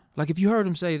 yeah. Like if you heard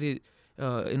him say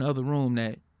that in the other room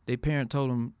that their parent told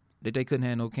him that they couldn't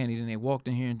have no candy. Then they walked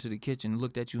in here into the kitchen,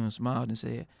 looked at you and smiled and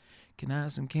said, "Can I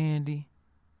have some candy?"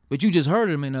 But you just heard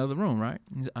them in the other room, right?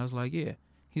 I was like, "Yeah."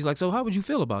 He's like, "So how would you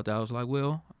feel about that?" I was like,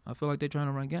 "Well, I feel like they're trying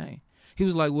to run game." He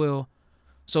was like, "Well,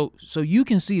 so you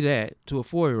can see that to a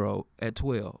 4-year-old at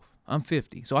 12. I'm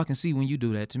 50, so I can see when you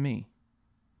do that to me."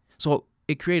 So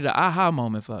it created an aha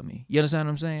moment for me. You understand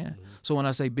what I'm saying? Mm-hmm. So when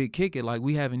I say big kick it, like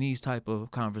we having these type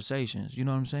of conversations, you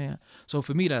know what I'm saying? So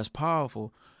for me, that's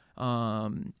powerful.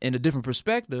 In a different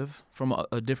perspective from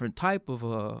a different type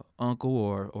of uncle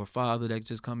or father that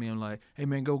just come in like, "Hey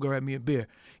man, go grab me a beer.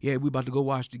 Yeah, we about to go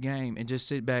watch the game," and just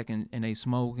sit back and they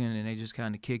smoking and they just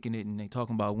kind of kicking it and they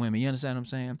talking about women. You understand what I'm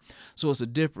saying? So it's a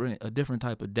different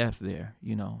type of depth there,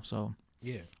 you know. So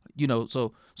yeah, you know,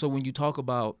 so when you talk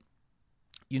about,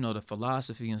 you know, the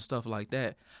philosophy and stuff like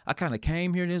that, I kind of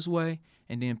came here this way,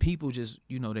 and then people just,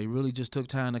 you know, they really just took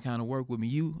time to kind of work with me.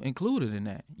 You included in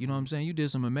that, you know what I'm saying? You did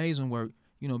some amazing work,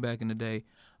 you know, back in the day,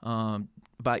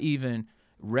 by even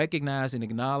recognizing,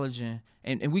 acknowledging,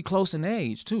 and we close in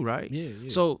age too, right? Yeah.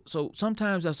 So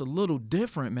sometimes that's a little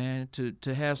different, man,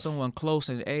 to have someone close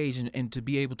in age and to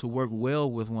be able to work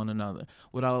well with one another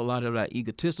without a lot of that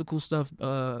egotistical stuff,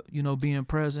 you know, being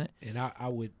present. And I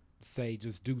would say,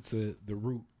 just due to the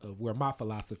root of where my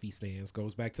philosophy stands,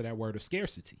 goes back to that word of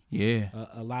scarcity. Yeah.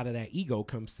 A lot of that ego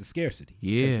comes to scarcity.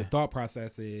 Yeah. Because the thought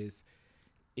process is,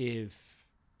 if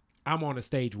I'm on a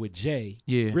stage with Jay,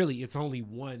 yeah, really it's only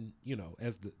one, you know,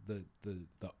 as the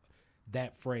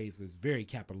that phrase is very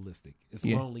capitalistic. It's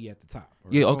lonely at the top.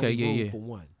 Or yeah, it's okay, only room yeah. for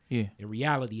one. Yeah. In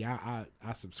reality, I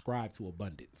subscribe to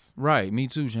abundance. Right, me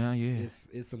too, John. Yeah.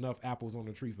 It's enough apples on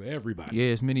the tree for everybody. Yeah,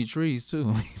 it's many trees too. You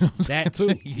know what I'm That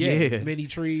too. Yeah. It's many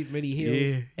trees, many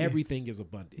hills. Yeah. Everything is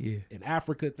abundant. Yeah. In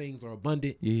Africa, things are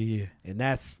abundant. Yeah. And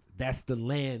that's the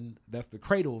land, that's the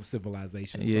cradle of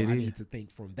civilization. Yeah, so I is. need to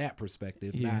think from that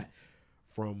perspective, not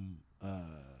from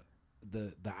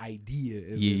the idea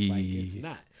as if like it's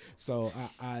not. So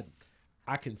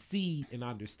I can see and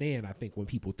understand, I think, when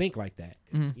people think like that,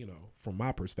 you know, from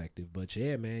my perspective. But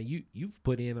yeah, man, you've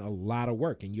put in a lot of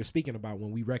work, and you're speaking about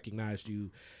when we recognized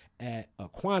you at a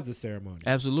Kwanzaa ceremony.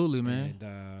 Absolutely, man.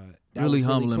 And that really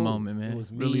was humbling cool. moment, man. It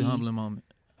was me, really humbling moment.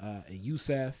 And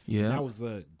Youssef. Yeah. That was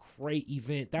a great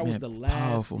event. That Man, was the last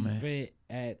powerful, event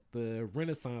at the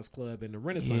Renaissance Club in the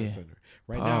Renaissance Center.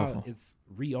 Right Powerful. now, it's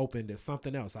reopened as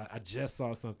something else. I just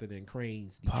saw something in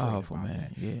Cranes, Detroit. Powerful, about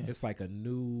man. that. Yeah. It's like a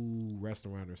new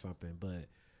restaurant or something, but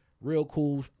real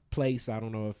cool place. I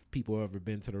don't know if people have ever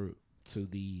been to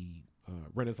the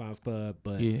Renaissance Club,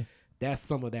 but Yeah. that's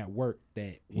some of that work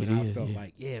that when It I is, felt yeah.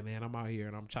 like, yeah, man, I'm out here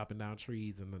and I'm chopping down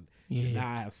trees, and Yeah. now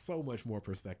I have so much more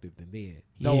perspective than then.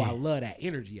 Though Yeah. I love that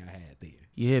energy I had then.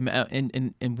 Yeah,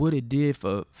 man, and what it did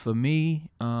for me,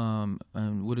 and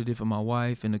what it did for my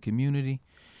wife and the community,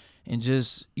 and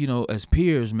just, you know, as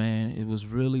peers, man, it was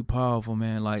really powerful,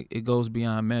 man. Like, it goes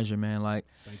beyond measure, man. Like,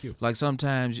 Thank you. like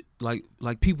sometimes, like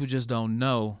people just don't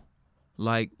know,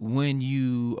 like, when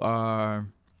you are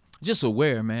just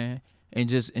aware, man, and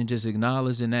just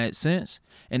acknowledge in that sense,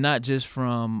 and not just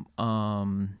from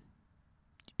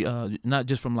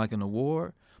like an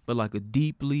award, but like a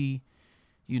deeply,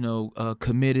 you know,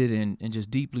 committed and just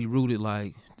deeply rooted,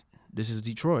 like, this is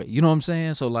Detroit. You know what I'm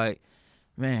saying? So, like,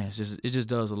 man, it just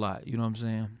does a lot. You know what I'm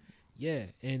saying? Yeah,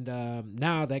 and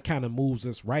now that kind of moves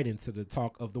us right into the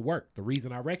talk of the work. The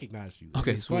reason I recognized you.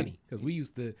 Okay, it's sweet. funny because we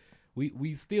used to,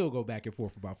 we still go back and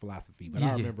forth about philosophy, but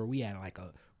Yeah. I remember we had like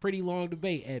a pretty long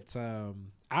debate at,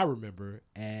 I remember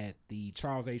at the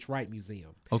Charles H. Wright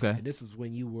Museum. Okay. And this is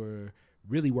when you were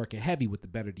really working heavy with the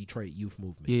Better Detroit Youth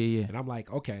Movement. Yeah. And I'm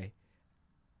like, okay,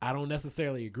 I don't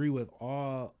necessarily agree with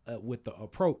all with the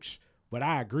approach, but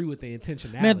I agree with the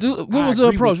intentionality. Man, what was the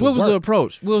approach? What was the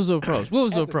approach?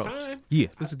 Time, Yeah,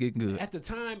 this is getting good. At the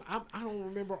time, I don't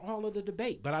remember all of the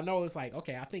debate, but I know it's like,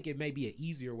 okay, I think it may be an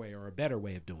easier way or a better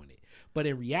way of doing it. But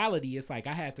in reality, it's like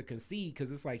I had to concede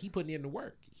because it's like he putting in the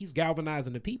work. He's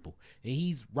galvanizing the people, and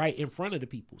he's right in front of the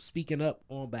people, speaking up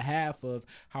on behalf of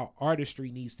how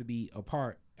artistry needs to be a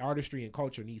part, artistry and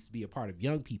culture needs to be a part of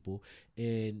young people,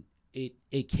 and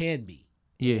it can be.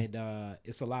 Yeah. And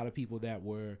it's a lot of people that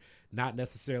were not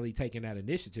necessarily taking that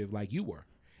initiative like you were.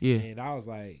 Yeah. And I was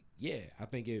like, yeah, I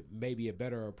think it may be a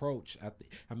better approach.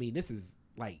 I mean, this is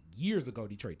like years ago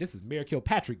Detroit. This is Mayor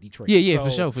Kilpatrick Detroit. Yeah,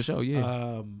 so, for sure.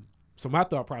 Yeah. So my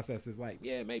thought process is like,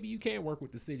 yeah, maybe you can work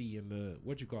with the city and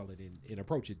and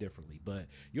approach it differently. But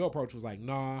your approach was like,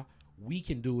 nah, we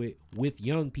can do it with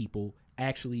young people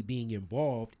actually being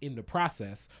involved in the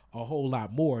process a whole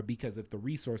lot more, because if the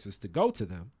resources to go to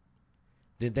them,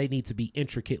 then they need to be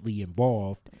intricately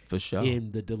involved For sure.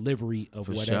 in the delivery of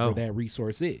For whatever sure. that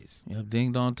resource is. Yep,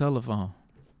 ding dong telephone.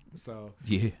 So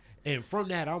Yeah. And from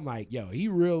that, I'm like, yo, he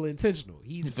real intentional.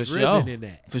 He's For driven sure. in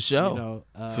that. For sure. You know,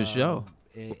 For sure.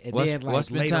 And What's- then like what's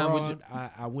been later time with on,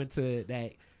 I went to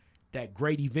that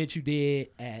great event you did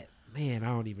at, man, I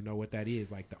don't even know what that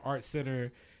is. Like the Art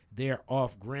Center there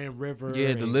off Grand River.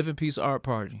 Yeah, the and- Living Peace Art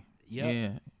Party. Yep. Yeah.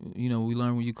 You know, we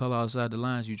learn when you color outside the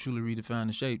lines, you truly redefine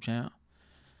the shape, champ.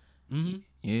 Mm-hmm.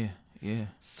 Yeah, yeah.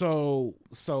 So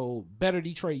Better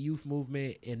Detroit Youth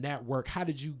Movement and that work. How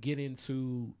did you get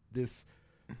into this?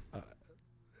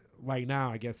 Like now,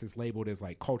 I guess it's labeled as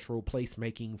like cultural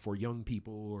placemaking for young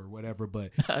people or whatever.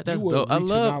 But That's you were dope. I reaching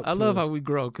love out how to- we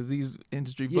grow because these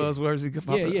industry Yeah. buzzwords we can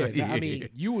pop Yeah, up. yeah. I mean,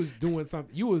 you was doing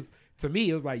something. You was, to me,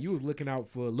 it was like you was looking out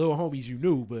for little homies you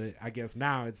knew, but I guess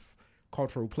now it's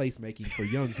cultural placemaking for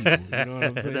young people. You know what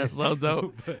I'm saying? That's so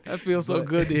dope. But- That feels so but-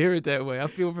 good to hear it that way. I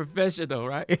feel professional,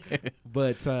 right?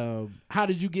 But how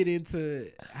did you get into?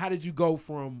 How did you go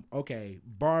from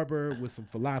barber with some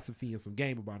philosophy and some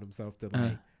game about himself to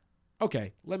like,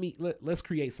 let's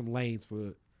create some lanes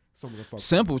for some of the folks.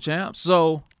 Simple, champ.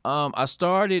 So I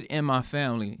started in my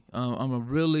family. I'm a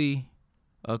really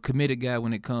committed guy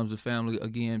when it comes to family.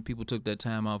 Again, people took that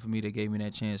time out for me. They gave me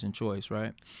that chance and choice,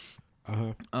 right?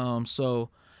 So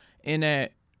in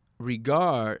that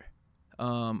regard,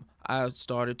 I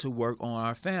started to work on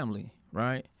our family,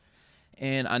 right?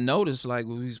 And I noticed, like,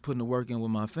 when we was putting the work in with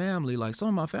my family, like, some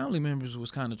of my family members was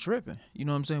kind of tripping. You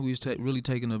know what I'm saying? We was really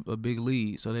taking a big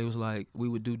lead. So they was like, we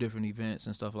would do different events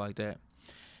and stuff like that.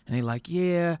 And they like,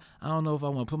 yeah, I don't know if I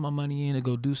want to put my money in to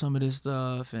go do some of this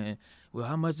stuff. And, well,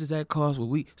 how much does that cost?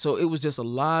 So it was just a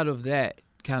lot of that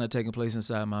kind of taking place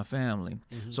inside my family.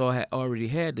 Mm-hmm. So I had already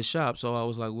had the shop. So I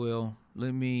was like, well,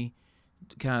 let me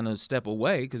kind of step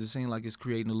away because it seemed like it's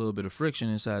creating a little bit of friction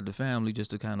inside the family just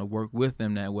to kind of work with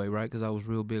them that way, right? Because I was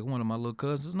real big. One of my little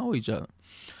cousins know each other.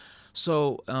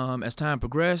 So as time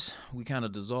progressed, we kind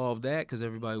of dissolved that because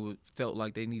everybody felt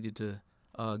like they needed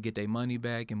to get their money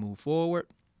back and move forward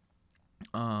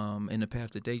in the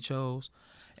path that they chose.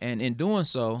 And in doing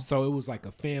so it was like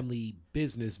a family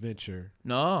business venture.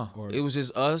 no, Or it was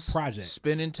just us projects.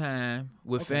 spending time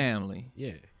with Okay. family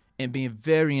Yeah, and being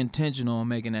very intentional on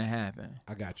making that happen.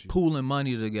 I got you. Pooling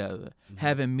money together,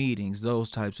 having meetings, those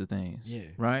types of things. Yeah.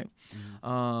 Right?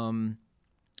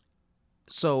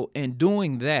 So in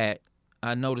doing that,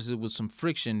 I noticed there was some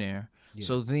friction there. Yeah.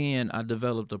 So then I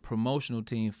developed a promotional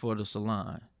team for the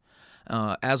salon.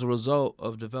 As a result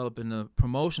of developing the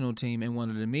promotional team in one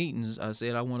of the meetings, I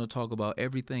said, I want to talk about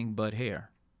everything but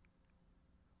hair.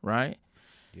 Right?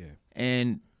 Yeah.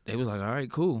 And they was like, all right,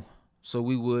 cool. So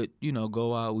we would,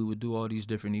 go out, we would do all these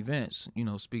different events,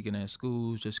 speaking at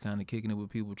schools, just kind of kicking it with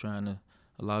people, trying to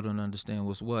allow them to understand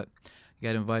what's what.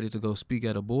 Got invited to go speak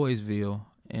at a Boysville,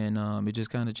 and it just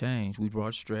kind of changed. We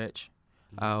brought Stretch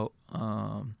out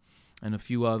and a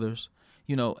few others,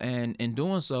 and in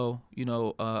doing so,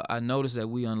 I noticed that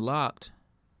we unlocked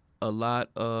a lot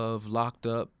of locked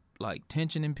up, like,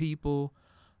 tension in people.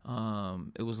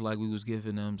 It was like we was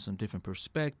giving them some different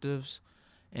perspectives,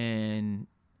 and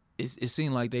it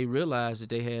seemed like they realized that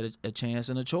they had a chance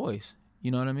and a choice.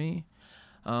 You know what I mean?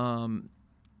 And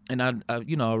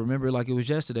I remember like it was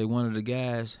yesterday. One of the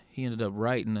guys, he ended up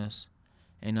writing us,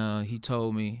 and he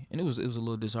told me, and it was a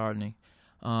little disheartening,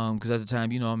 because at the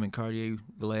time, I'm in Cartier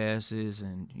glasses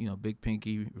and big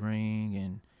pinky ring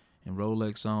and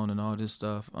Rolex on and all this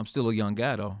stuff. I'm still a young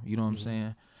guy though. You know what I'm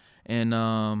saying? And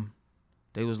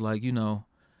they was like,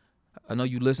 I know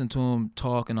you listen to him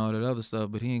talk and all that other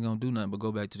stuff, but he ain't gonna do nothing but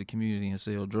go back to the community and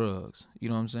sell drugs. You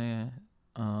know what I'm saying?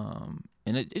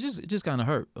 And it just kind of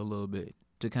hurt a little bit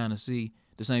to kind of see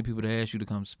the same people that asked you to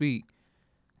come speak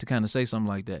to kind of say something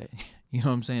like that. You know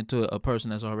what I'm saying? To a person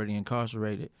that's already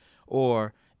incarcerated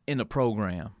or in a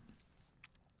program.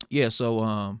 Yeah.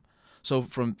 So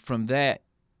from that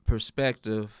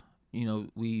perspective,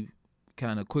 we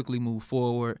kind of quickly moved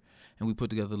forward. And we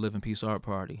put together the Living Peace Art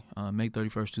Party, May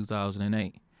 31st,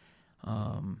 2008.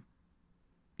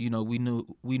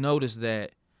 We noticed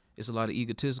that it's a lot of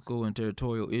egotistical and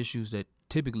territorial issues that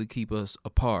typically keep us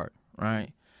apart, right?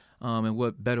 And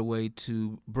what better way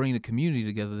to bring the community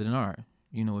together than art?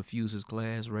 It fuses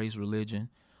class, race, religion,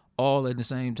 all at the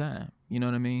same time. You know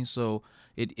what I mean? So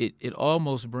it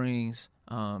almost brings,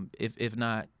 if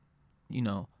not,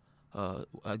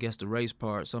 I guess the race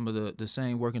part, some of the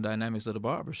same working dynamics of the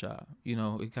barbershop.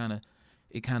 It kind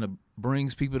of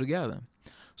brings people together.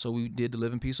 So we did the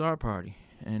Live in Peace Art Party,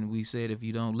 and we said if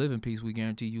you don't live in peace, we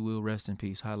guarantee you will rest in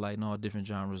peace, highlighting all different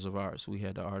genres of art. So we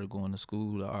had the art of going to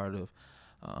school, the art of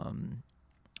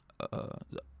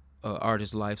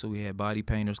artist life. So we had body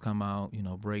painters come out,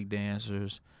 break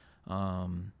dancers,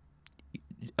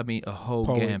 I mean, a whole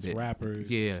Poets, gambit. rappers,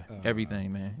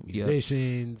 Everything, man.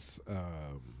 Musicians,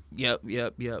 Yep.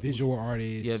 visual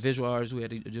artists. Yeah, visual artists. We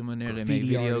had a gentleman there that made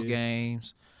video artists,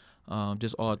 games,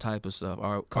 just all type of stuff.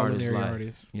 Our culinary artist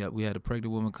artists. Yeah, we had a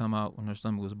pregnant woman come out when her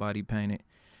stomach was body painted,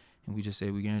 and we just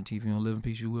said, we guarantee if you don't live in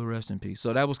peace, you will rest in peace.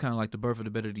 So that was kind of like the birth of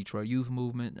the Better Detroit Youth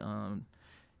Movement.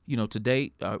 To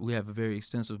date, we have a very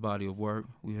extensive body of work.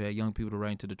 We've had young people to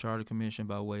write into the Charter Commission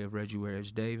by way of Reggie Ware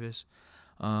Davis.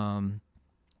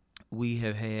 We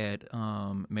have had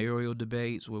mayoral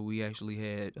debates where we actually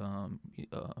had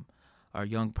our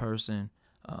young person,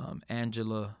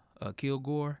 Angela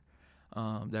Kilgore.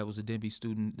 That was a Denby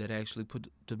student that actually put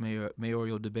the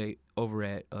mayoral debate over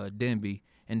at Denby,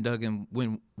 and Duggan,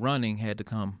 when running, had to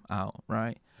come out,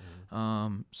 right?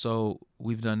 Mm-hmm. So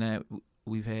we've done that.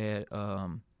 We've had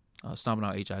Stomping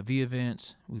Out HIV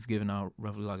events. We've given out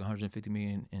roughly like $150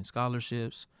 million in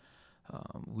scholarships.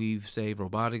 We've saved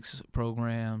robotics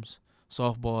programs,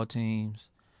 softball teams.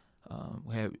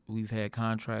 We've had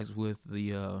contracts with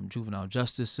the juvenile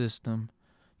justice system.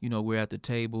 We're at the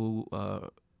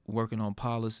table working on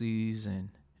policies and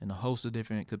in a host of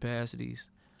different capacities.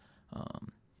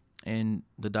 And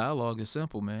the dialogue is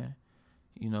simple, man.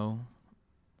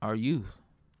 Our youth,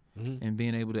 mm-hmm. and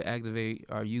being able to activate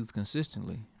our youth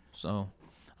consistently. So,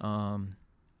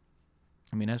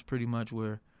 that's pretty much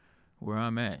where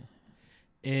I'm at.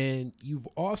 And you've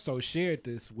also shared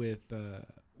this with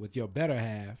your better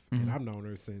half, mm-hmm. and I've known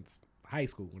her since high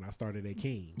school when I started at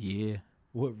King. Yeah.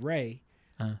 With Ray,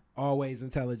 always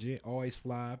intelligent, always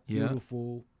fly,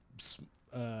 beautiful,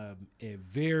 and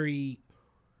very,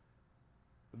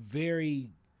 very,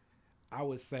 I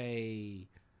would say,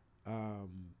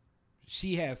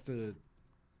 she has to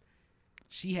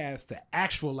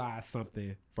actualize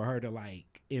something for her to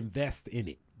like invest in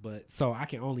it. But so I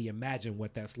can only imagine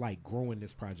what that's like growing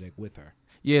this project with her.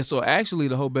 Yeah, so actually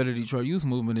the whole Better Detroit Youth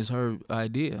Movement is her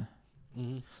idea.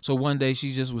 Mm-hmm. So one day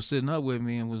she just was sitting up with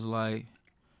me and was like,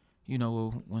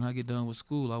 when I get done with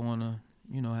school, I want to,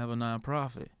 have a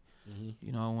nonprofit.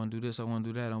 Mm-hmm. I want to do this, I want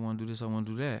to do that, I want to do this, I want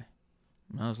to do that.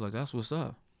 And I was like, that's what's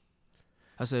up.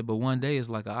 I said, but one day is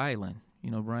like an island.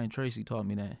 Brian Tracy taught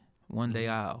me that. One day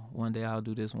I'll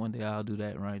do this, one day I'll do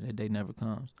that, right? That day never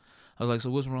comes. I was like,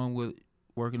 so what's wrong with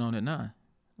working on it now?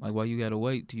 Like, why you got to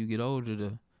wait till you get older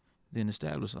to then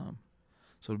establish something?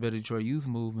 So the Better Detroit Youth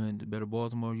Movement, the Better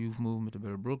Baltimore Youth Movement, the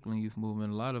Better Brooklyn Youth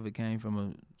Movement, a lot of it came from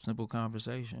a simple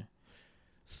conversation.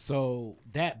 So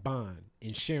that bond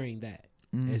and sharing that,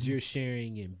 mm-hmm. as you're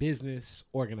sharing in business,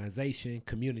 organization,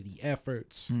 community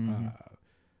efforts, mm-hmm.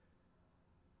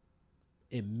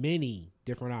 In many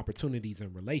different opportunities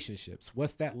and relationships,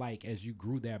 what's that like as you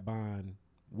grew that bond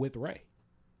with Ray?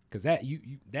 Because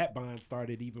that bond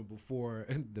started even before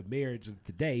the marriage of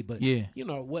today. But yeah,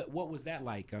 what was that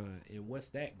like, and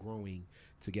what's that growing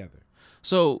together?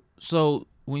 So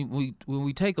when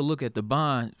we take a look at the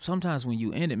bond, sometimes when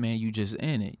you end it, man, you just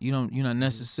end it. You're not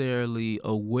necessarily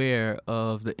aware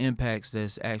of the impacts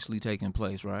that's actually taking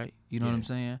place, right? You know what I'm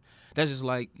saying? That's just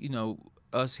like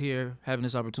us here having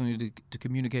this opportunity to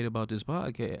communicate about this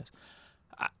podcast.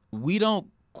 We don't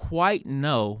quite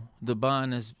know the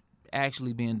bond that's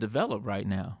actually being developed right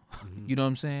now. Mm-hmm. You know what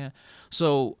I'm saying?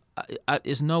 So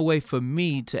it's no way for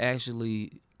me to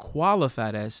actually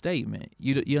qualify that statement.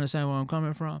 You understand where I'm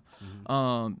coming from?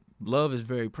 Mm-hmm. Love is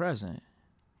very present.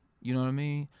 You know what I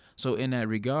mean? So in that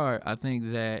regard, I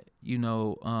think that,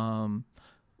 when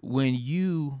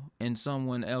you and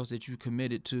someone else that you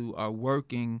committed to are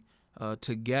working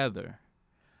together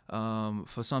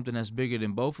for something that's bigger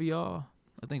than both of y'all,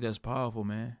 I think that's powerful,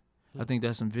 man. I think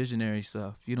that's some visionary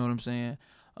stuff. You know what I'm saying?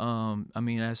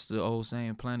 That's the old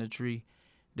saying, plant a tree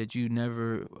that you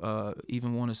never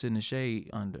even want to sit in the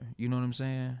shade under. You know what I'm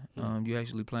saying? You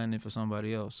actually planting it for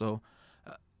somebody else. So,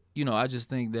 I just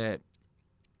think that,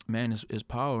 man, is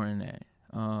power in that.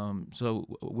 So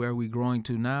where are we growing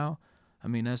to now?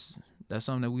 That's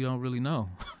something that we don't really know.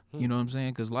 You know what I'm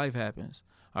saying? Because life happens.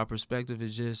 Our perspective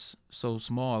is just so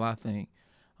small, I think.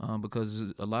 Because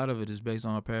a lot of it is based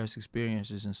on our past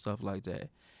experiences and stuff like that,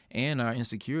 and our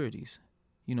insecurities.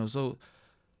 So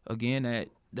again,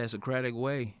 that Socratic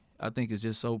way, I think, is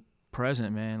just so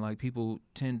present, man. Like, people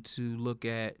tend to look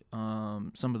at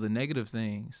some of the negative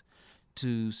things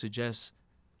to suggest,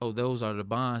 oh, those are the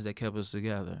bonds that kept us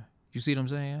together. You see what I'm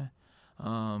saying?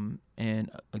 And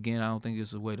again, I don't think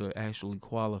it's a way to actually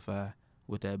qualify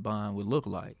what that bond would look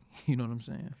like. You know what I'm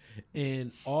saying?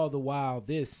 And all the while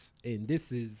this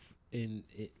is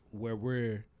where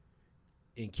we're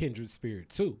in kindred spirit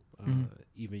too.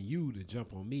 Even you to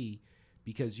jump on me,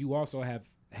 because you also have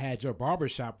had your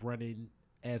barbershop running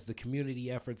as the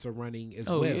community efforts are running as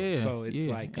Oh well. yeah, So it's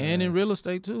yeah. like and in real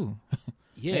estate too.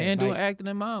 yeah, and like, doing acting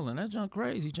and modeling. That junk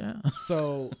crazy, child.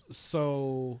 so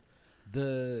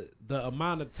the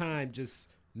amount of time just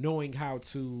knowing how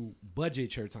to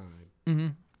budget your time. Mm-hmm.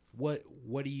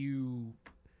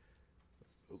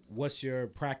 What's your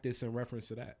practice in reference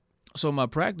to that? So my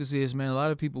practice is, man, a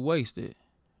lot of people waste it,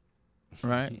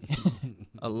 right?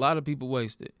 A lot of people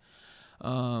waste it.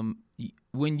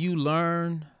 When you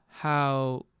learn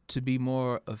how to be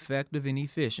more effective and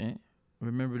efficient,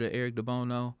 remember the Eric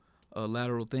DeBono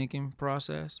lateral thinking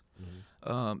process,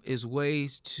 is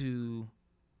ways to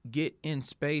get in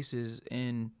spaces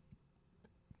and,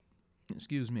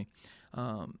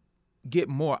 get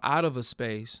more out of a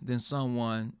space than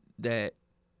someone that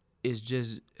is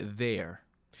just there,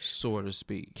 so to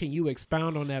speak. Can you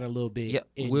expound on that a little bit? Yep,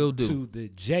 will do. To the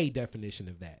J definition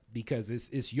of that, because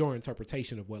it's your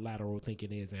interpretation of what lateral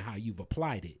thinking is and how you've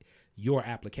applied it, your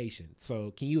application.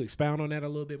 So can you expound on that a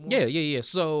little bit more? Yeah.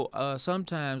 So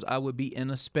sometimes I would be in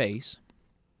a space,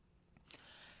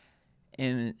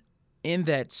 and in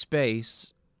that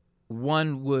space,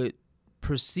 one would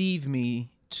perceive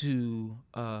me to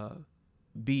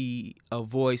be a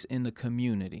voice in the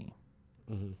community.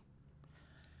 Mm-hmm.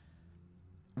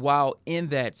 While in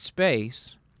that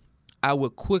space, I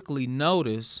would quickly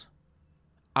notice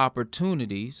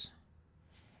opportunities,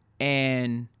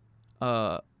 and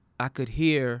I could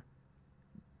hear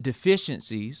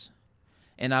deficiencies,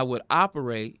 and I would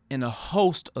operate in a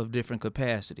host of different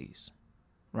capacities,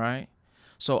 right?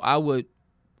 So I would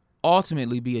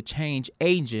ultimately be a change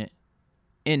agent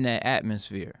in that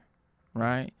atmosphere,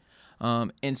 right?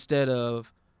 Instead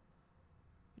of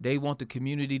they want the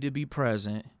community to be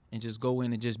present and just go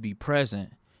in and just be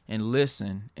present and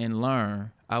listen and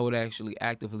learn, I would actually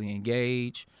actively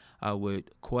engage. I would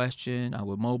question. I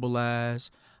would mobilize.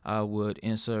 I would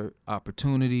insert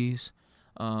opportunities.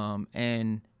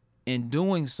 And in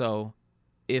doing so,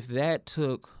 if that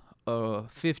took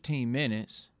 15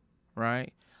 minutes,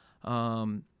 right,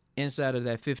 inside of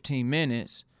that 15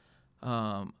 minutes,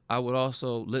 I would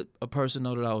also let a person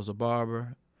know that I was a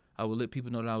barber. I would let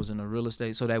people know that I was in the real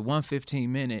estate. So that 1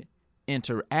 15-minute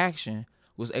interaction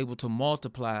was able to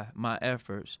multiply my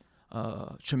efforts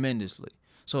tremendously.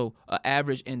 So an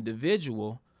average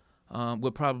individual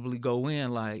would probably go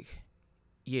in like,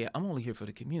 yeah, I'm only here for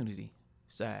the community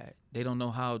side. They don't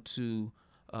know how to,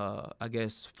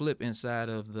 flip inside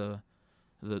of the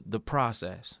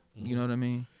process. Mm-hmm. You know what I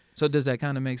mean? So does that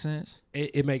kind of make sense?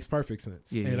 It makes perfect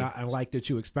sense. Yeah, and yeah. I like that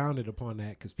you expounded upon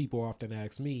that, because people often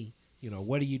ask me,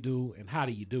 what do you do and how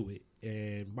do you do it?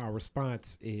 And my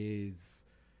response is,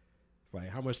 it's like,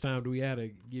 how much time do we have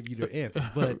to give you the answer?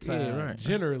 But right.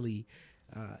 Generally,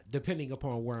 depending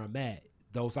upon where I'm at,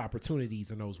 those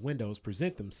opportunities and those windows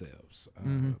present themselves.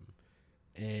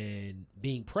 And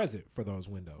being present for those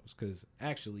windows. Because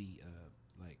actually,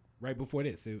 like right before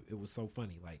this, it was so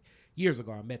funny. Like years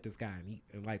ago, I met this guy,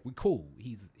 and we cool.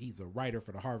 He's a writer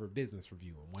for the Harvard Business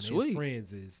Review, and one of his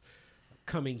friends is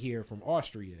coming here from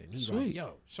Austria, and he's like,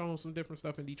 yo, show him some different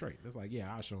stuff in Detroit. And it's like,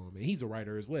 yeah, I'll show him. And he's a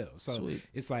writer as well. So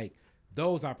it's like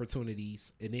those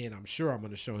opportunities, and then I'm sure I'm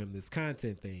going to show him this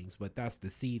content things, but that's the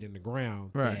seed in the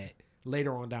ground that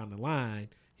later on down the line,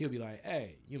 he'll be like,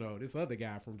 hey, this other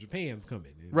guy from Japan's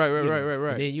coming. And, Right.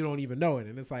 And then you don't even know it.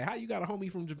 And it's like, how you got a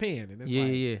homie from Japan? And it's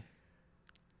yeah.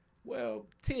 Well,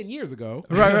 10 years ago.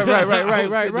 Right. In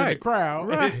the crowd.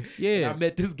 Right. Yeah. And I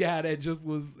met this guy that just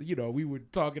was, we were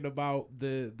talking about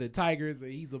the Tigers,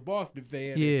 and he's a Boston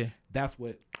fan. Yeah. That's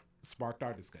what sparked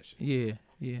our discussion. Yeah.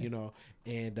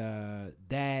 And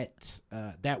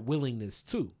that willingness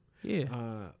too.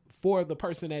 Yeah. For the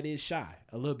person that is shy,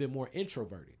 a little bit more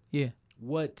introverted. Yeah.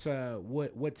 What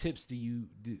tips do you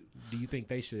think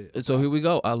they should? So here we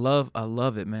go. I love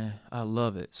it, man. I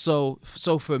love it. So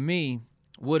for me,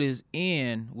 what is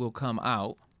in will come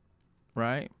out,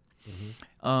 right?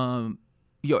 Mm-hmm.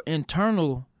 Your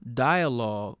internal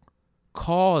dialogue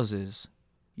causes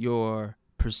your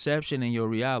perception and your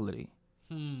reality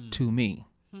to me,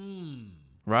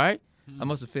 right? I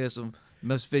must have fed you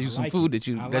some food that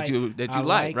you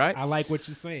like, right? I like what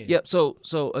you're saying. Yep.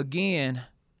 So again,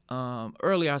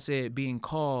 earlier I said being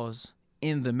cause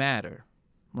in the matter,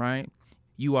 right?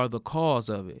 You are the cause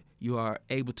of it. You are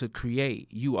able to create.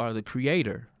 You are the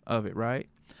creator of it, right?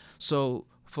 So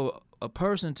for a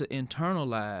person to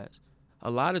internalize,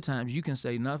 a lot of times you can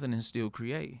say nothing and still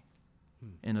create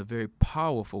in a very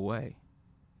powerful way.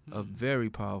 A very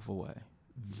powerful way.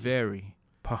 Very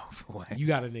powerful way. You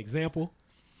got an example?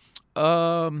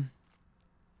 So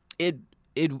it's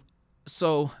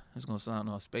gonna sound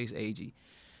all space agey.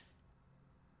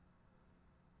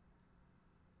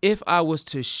 if I was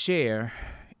to share,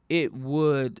 it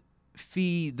would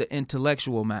feed the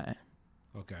intellectual mind.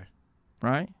 Okay.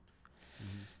 Right?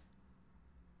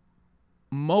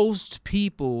 Most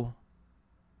people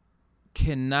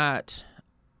cannot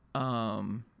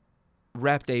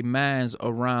wrap their minds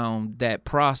around that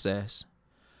process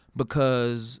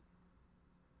because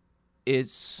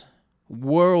it's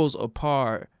worlds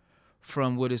apart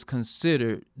from what is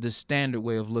considered the standard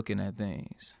way of looking at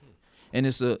things. And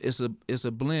it's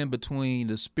a blend between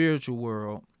the spiritual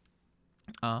world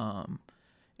and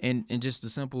just the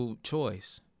simple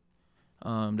choice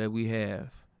that we have.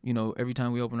 You know, every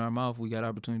time we open our mouth, we got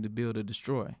opportunity to build or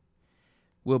destroy.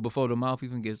 Well, before the mouth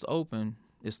even gets open,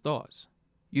 it's thoughts.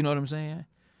 You know what I'm saying?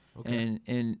 Okay.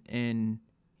 And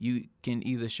you can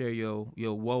either share your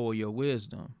woe or your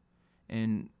wisdom.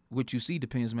 And what you see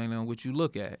depends mainly on what you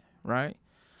look at, right?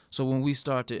 So when we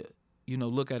start to,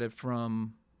 look at it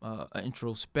from an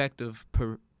introspective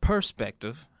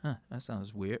perspective, that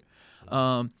sounds weird.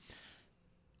 I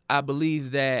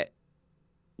believe that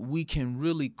we can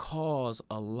really cause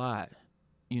a lot,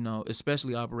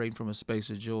 especially operating from a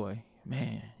space of joy.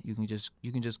 Man, you can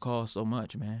just cause so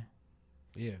much, man.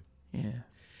 Yeah. Yeah.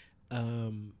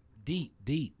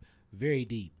 Deep, very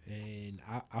deep. And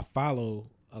I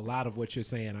follow a lot of what you're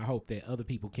saying. I hope that other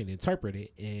people can interpret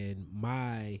it. And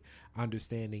my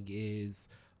understanding is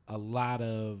a lot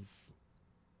of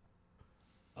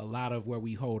where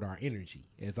we hold our energy.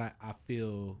 As I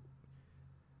feel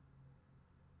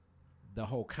the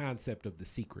whole concept of The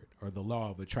Secret or the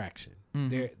law of attraction.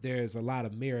 Mm-hmm. There's a lot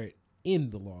of merit in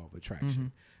the law of attraction.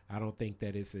 Mm-hmm. I don't think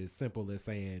that it's as simple as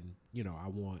saying, I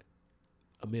want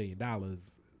 $1 million,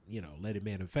 let it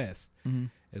manifest. Mm-hmm.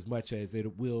 As much as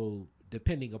it will,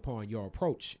 depending upon your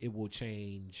approach, it will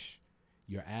change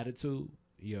your attitude,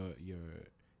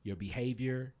 your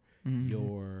behavior, mm-hmm.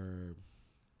 your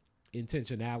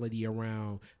intentionality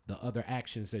around the other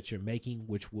actions that you're making,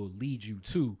 which will lead you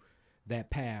to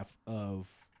that path of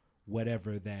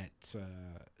whatever that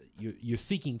you're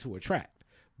seeking to attract.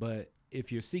 But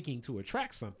if you're seeking to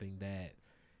attract something that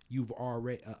you've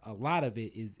already, a lot of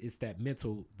it is that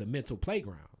the mental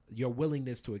playground, your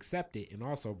willingness to accept it and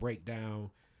also break down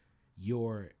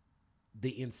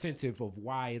the incentive of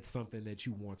why it's something that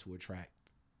you want to attract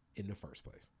in the first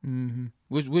place. Mm-hmm.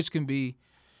 Which can be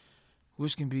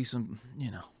some,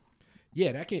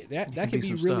 Yeah, that can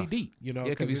be really deep,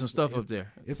 It can be some stuff up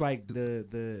there. It's like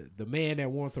the man that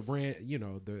wants a brand,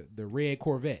 the red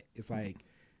Corvette. It's like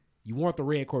you want the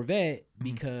red Corvette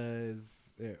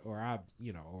because, or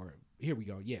here we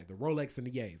go. Yeah, the Rolex and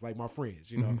the Yays, like my friends.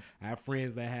 Mm-hmm. I have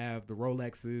friends that have the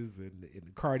Rolexes and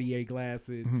the Cartier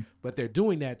glasses, mm-hmm. but they're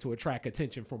doing that to attract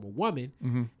attention from a woman.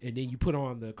 Mm-hmm. And then you put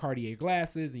on the Cartier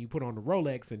glasses and you put on the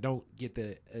Rolex and don't get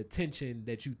the attention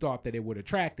that you thought that it would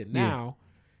attract. And now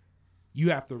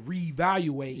you have to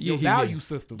reevaluate your value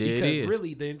system because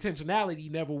really the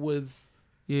intentionality never was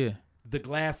the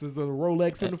glasses or the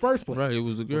Rolex in the first place. Right, it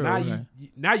was the girl. So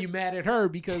now you mad at her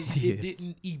because it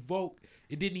didn't emote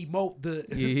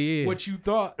the what you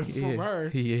thought from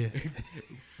her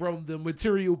from the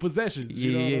material possessions.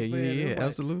 You know what I'm saying? Yeah, like,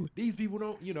 absolutely. These people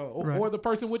don't, or the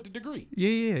person with the degree.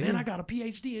 Man, I got a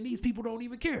PhD and these people don't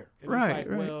even care. And it's like,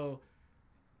 well,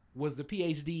 was the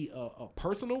PhD a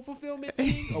personal fulfillment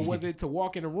thing, or was it to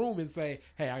walk in a room and say,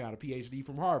 "Hey, I got a PhD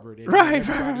from Harvard," and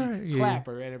everybody clap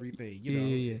her and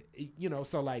everything?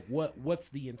 So like, what's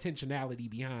the intentionality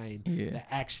behind the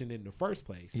action in the first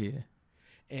place? Yeah.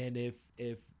 And if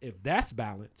that's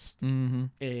balanced mm-hmm.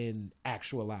 and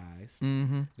actualized,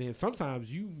 mm-hmm. then sometimes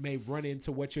you may run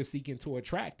into what you're seeking to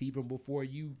attract even before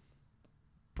you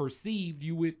perceived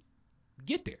you would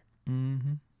get there.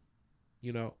 Mm-hmm.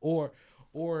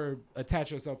 Or attach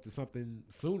yourself to something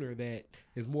sooner that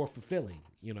is more fulfilling,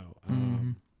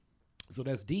 Mm-hmm. So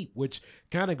that's deep, which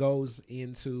kind of goes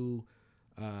into,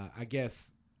 I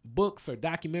guess, books or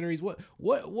documentaries.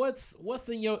 What's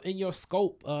in your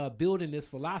scope building this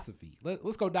philosophy?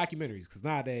 Let's go documentaries, because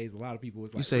nowadays a lot of people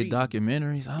is like, you say reading.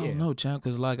 Documentaries. I don't know, champ,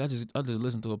 because like I just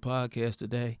listened to a podcast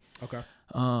today. Okay.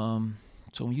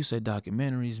 So when you say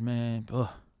documentaries, man,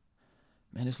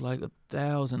 it's like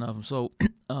 1,000 of them. So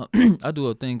I do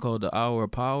a thing called the Hour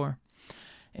of Power,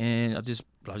 and I just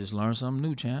learned something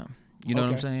new, champ. You know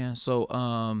what I'm saying? So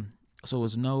so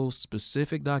it's no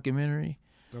specific documentary.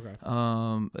 Okay.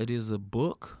 It is a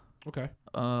book. Okay.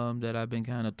 That I've been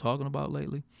kind of talking about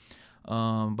lately.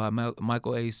 By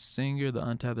Michael A. Singer, The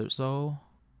Untethered Soul.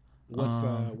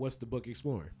 What's the book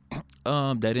exploring?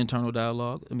 That internal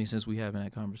dialogue. I mean, since we having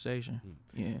that conversation.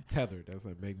 Yeah. Tethered. That's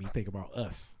what made me think about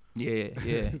us. Yeah,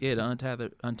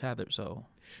 the untethered soul.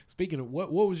 Speaking of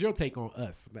what was your take on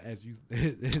Us? As you,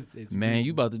 Man,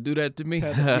 you about to do that to me?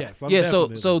 Yes, yeah.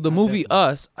 So the movie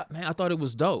Us, man, I thought it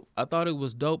was dope. I thought it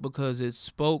was dope because it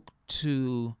spoke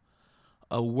to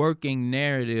a working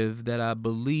narrative that I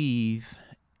believe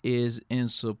is in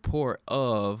support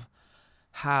of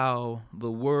how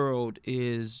the world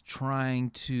is trying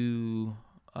to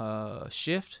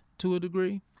shift to a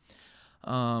degree.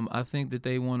 I think that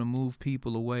they want to move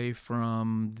people away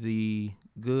from the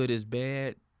good is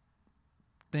bad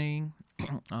thing.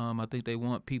 I think they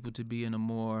want people to be in a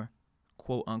more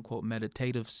quote unquote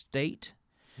meditative state.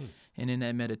 And in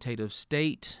that meditative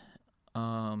state,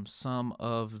 some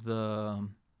of the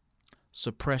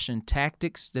suppression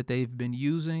tactics that they've been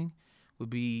using would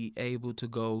be able to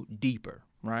go deeper,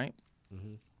 right?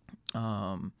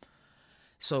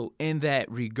 So in that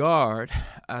regard,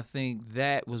 I think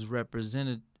that was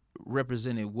represented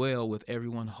well with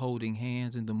everyone holding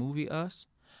hands in the movie Us.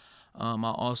 I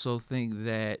also think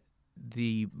that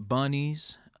the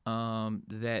bunnies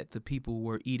that the people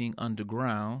were eating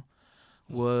underground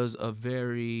was a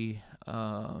very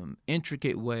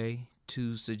intricate way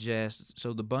to suggest.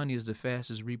 So the bunny is the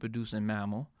fastest reproducing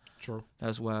mammal. True.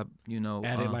 That's why, at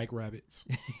it like rabbits.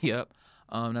 Yep.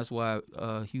 That's why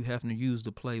Hugh Hefner used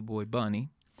the Playboy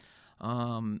bunny.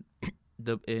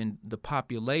 The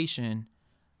population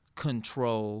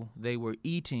control, they were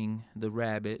eating the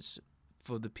rabbits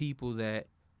for the people that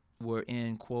were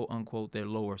in quote unquote their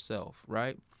lower self,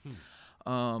 right?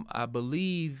 I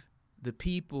believe the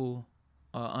people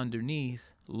underneath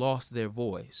lost their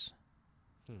voice.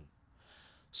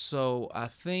 So I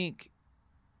think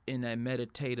in that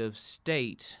meditative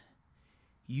state,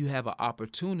 you have an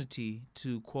opportunity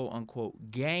to quote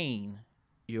unquote gain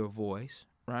your voice,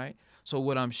 right? So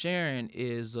what I'm sharing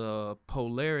is a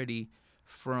polarity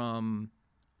from,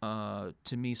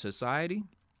 to me, society,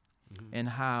 and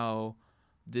how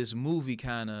this movie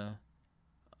kind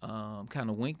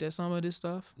of winked at some of this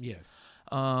stuff. Yes.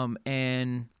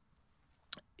 And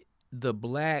the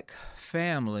black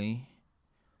family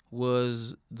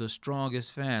was the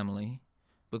strongest family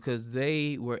because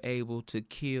they were able to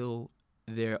kill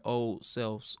their old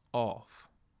selves off,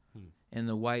 and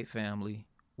the white family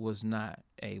was not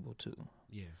able to.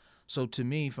 Yeah. So to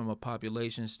me, from a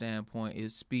population standpoint,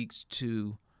 it speaks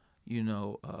to,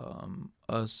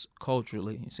 us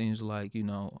culturally. It seems like,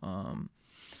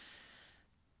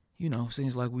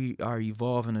 seems like we are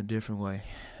evolving a different way.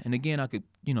 And again, I could,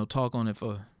 talk on it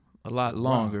for a lot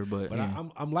longer, but yeah.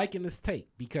 I'm liking this take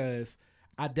because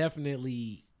I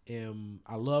definitely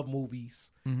I love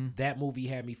movies. That movie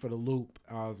had me for the loop.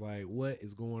 I was like, what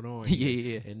is going on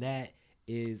here? Yeah. And that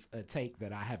is a take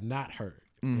that I have not heard.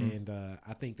 And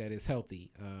I think that is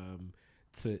healthy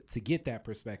to get that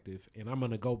perspective. And I'm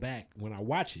going to go back when I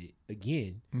watch it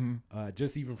again,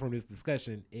 just even from this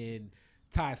discussion, and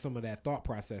tie some of that thought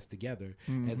process together.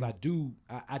 As I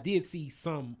did see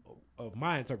some of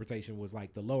my interpretation was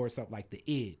like the lower self, like the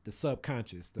id, the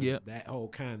subconscious, that whole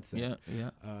concept.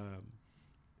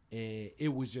 And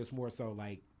it was just more so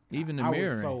like even the I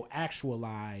mirroring. was so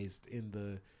actualized in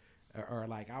the, or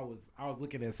like I was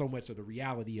looking at so much of the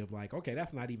reality of like, okay,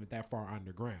 that's not even that far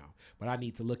underground, but I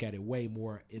need to look at it way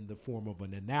more in the form of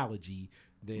an analogy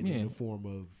than in the form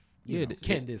of,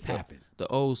 can this happen? The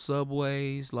old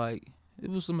subways, like it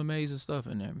was some amazing stuff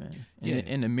in there, man.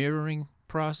 In the mirroring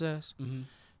process,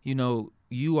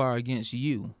 you are against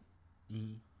you.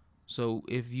 So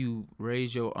if you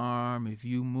raise your arm, if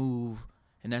you move,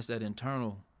 and that's that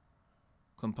internal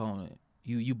component,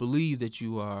 you believe that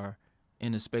you are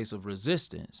in a space of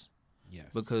resistance. Yes.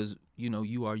 Because,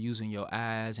 you are using your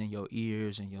eyes and your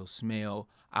ears and your smell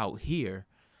out here,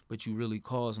 but you really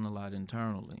causing a lot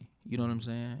internally. You know what I'm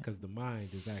saying? Because the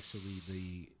mind is actually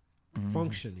the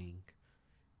functioning,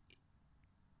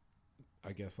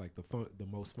 I guess, like the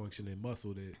most functioning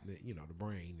muscle that the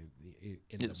brain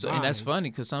and that's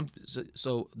funny because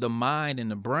so the mind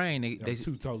and the brain they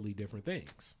two totally different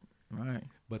things, right?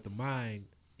 But the mind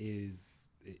is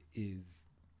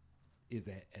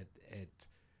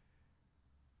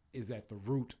at the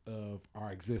root of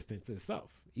our existence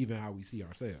itself, even how we see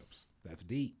ourselves. That's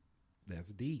deep.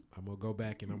 I'm gonna go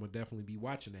back and I'm gonna definitely be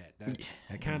watching that.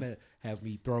 That kind of has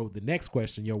me throw the next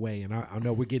question your way, and I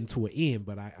know we're getting to an end,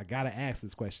 but I gotta ask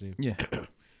this question. Yeah.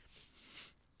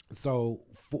 So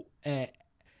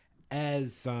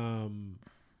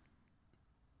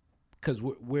because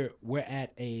we're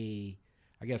at a,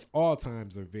 I guess all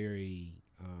times are very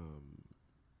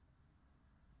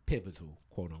pivotal,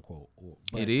 quote unquote.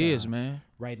 But, it is, man.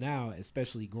 Right now,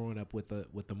 especially growing up with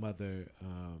the mother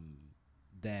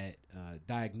that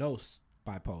diagnosed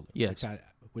bipolar. Yes.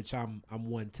 Which I'm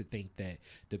one to think that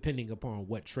depending upon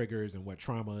what triggers and what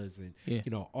traumas and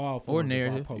all forms of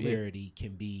bipolarity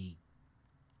can be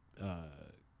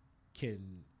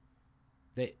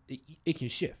it can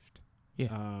shift.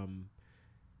 Yeah.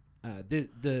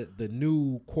 The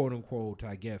new quote unquote,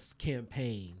 I guess,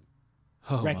 campaign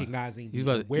recognizing the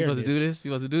awareness. You about to do this?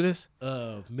 You about to do this?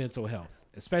 Of mental health,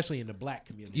 especially in the Black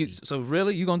community. So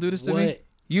really, you gonna do this to me?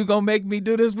 You gonna make me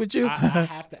do this with you? I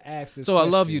have to ask this. So question.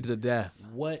 I love you to death.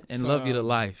 Love you to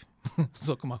life.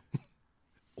 So come on.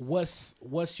 What's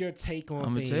your take on?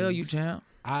 I'm gonna tell you, champ.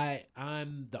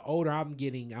 I'm the older I'm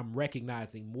getting, I'm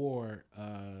recognizing more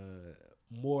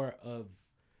of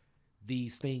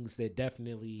these things that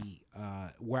definitely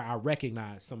where I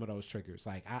recognize some of those triggers.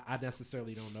 Like I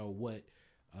necessarily don't know what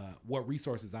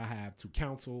resources I have to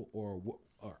counsel or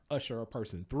usher a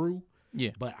person through.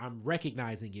 Yeah, but I'm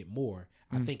recognizing it more.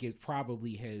 I think it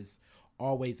probably has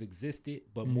always existed,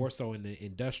 but more so in the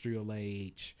industrial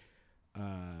age,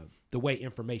 the way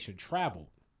information traveled.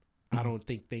 I don't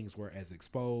think things were as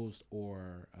exposed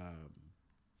or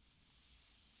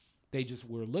they just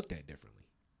were looked at differently.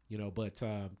 But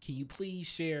can you please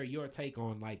share your take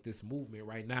on like this movement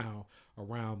right now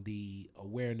around the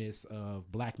awareness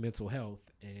of Black mental health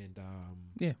and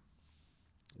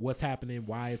what's happening,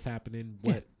 why it's happening,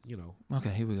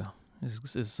 Okay, here we go.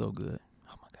 This is so good.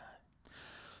 Oh my God.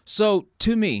 So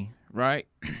to me, right,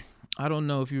 I don't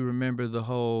know if you remember the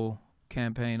whole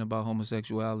campaign about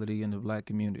homosexuality in the Black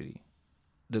community.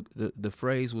 The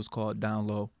phrase was called Down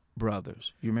Low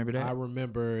Brothers. You remember that? I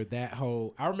remember that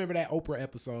Oprah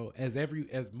episode as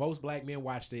most Black men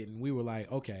watched it, and we were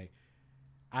like, okay,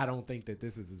 I don't think that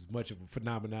this is as much of a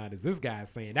phenomenon as this guy's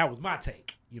saying. That was my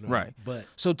take, Right. But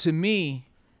so to me,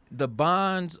 the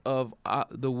bonds of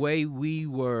the way we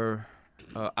were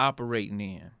operating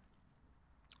in,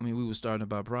 I mean, we were starting to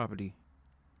buy property.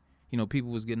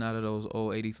 People was getting out of those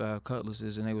old 85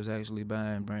 Cutlasses and they was actually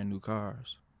buying brand new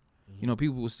cars. Mm-hmm.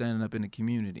 People were standing up in the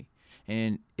community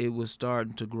and it was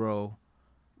starting to grow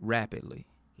rapidly.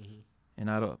 Mm-hmm. And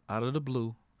out of the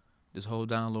blue, this whole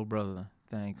Down Low Brother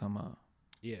thing come up.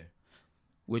 Yeah.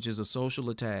 Which is a social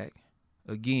attack,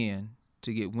 again,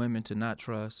 to get women to not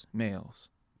trust males.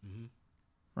 Mm-hmm.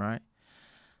 Right?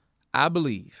 I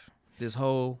believe this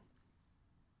whole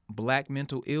Black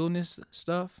mental illness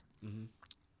stuff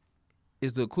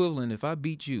is the equivalent if I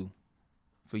beat you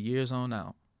for years on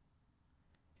out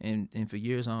and for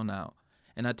years on out,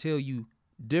 and I tell you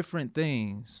different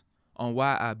things on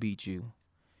why I beat you,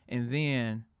 and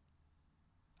then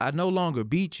I no longer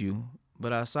beat you,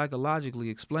 but I psychologically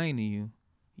explain to you,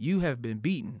 you have been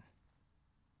beaten.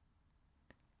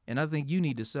 And I think you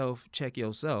need to self-check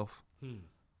yourself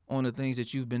on the things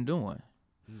that you've been doing.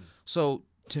 So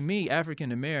to me,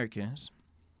 African Americans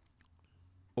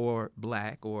or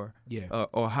Black or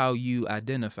how you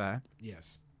identify,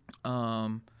 yes,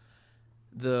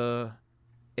 the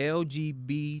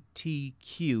LGBTQ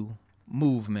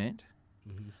movement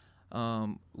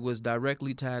was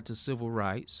directly tied to civil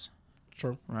rights.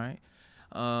 True. Right?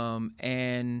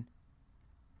 And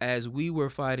as we were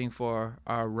fighting for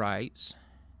our rights,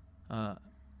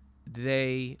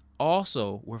 they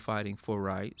also were fighting for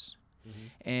rights.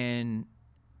 And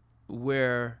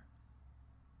where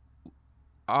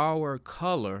our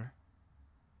color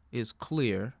is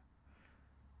clear,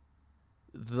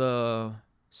 the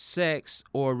sex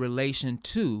or relation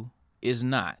to is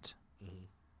not.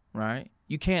 Right?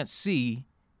 You can't see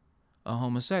a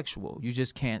homosexual. You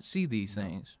just can't see these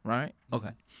things, right?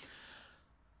 Okay.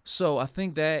 So I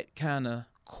think that kind of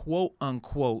quote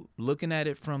unquote, looking at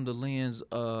it from the lens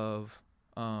of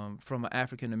from an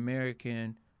African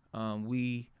American,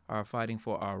 we are fighting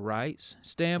for our rights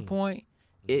standpoint,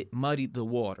 it muddied the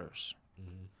waters.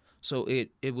 So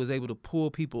it was able to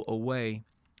pull people away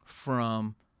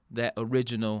from that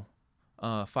original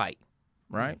fight,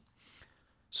 right?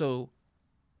 So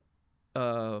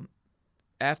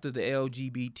after the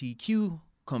LGBTQ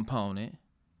component,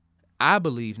 I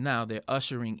believe now they're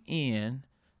ushering in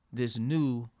this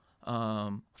new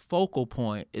focal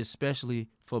point, especially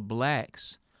for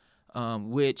Blacks,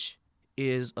 which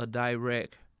is a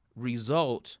direct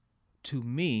result to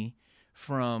me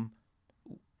from,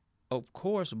 of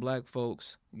course, Black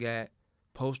folks got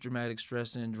post-traumatic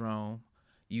stress syndrome.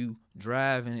 You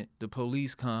driving it, the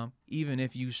police come, even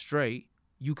if you straight,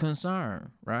 you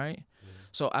concerned, right?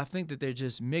 So I think that they're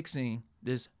just mixing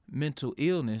this mental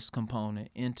illness component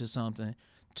into something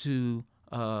to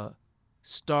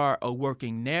start a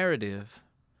working narrative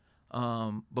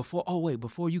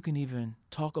before you can even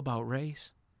talk about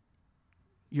race.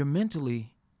 You're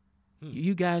mentally,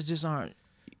 you guys just aren't,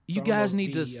 you guys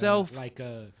need to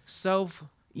self-evaluate.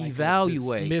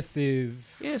 Dismissive.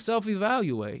 Yeah,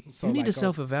 self-evaluate. So you need like to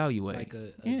self-evaluate. Like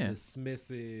a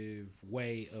dismissive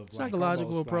way of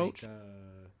psychological approach.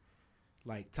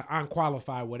 Like to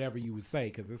unqualify whatever you would say,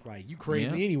 because it's like you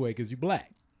crazy anyway because you black.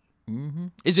 Mm-hmm.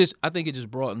 It's just, I think it just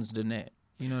broadens the net.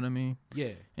 You know what I mean?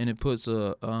 Yeah. And it puts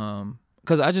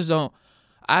because I just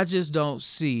don't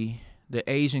see the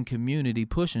Asian community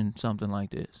pushing something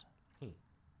like this.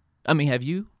 I mean, have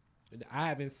you? I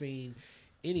haven't seen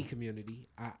any community.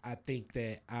 I think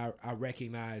that I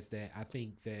recognize that. I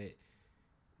think that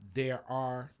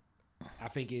I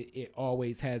think it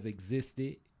always has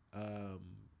existed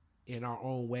in our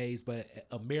own ways, but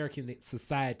American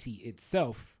society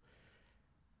itself,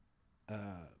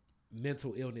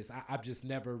 mental illness, I've just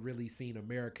never really seen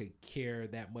America care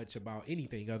that much about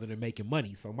anything other than making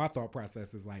money. So my thought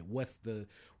process is like, what's the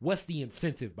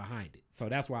incentive behind it? So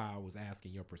that's why I was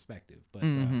asking your perspective. But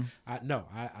I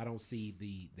don't see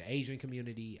the Asian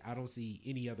community. I don't see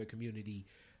any other community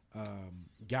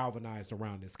galvanized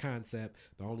around this concept.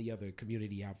 The only other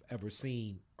community I've ever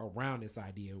seen around this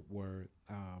idea were,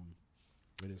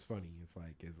 and it's funny, it's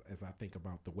like as I think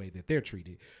about the way that they're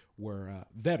treated, were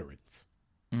veterans.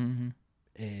 Mm-hmm.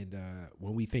 And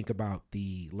when we think about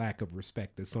the lack of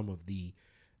respect that some of the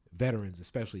veterans,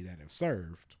 especially that have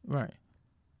served, right,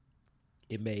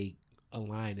 it may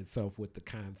align itself with the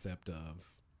concept of,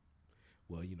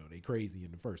 well, they crazy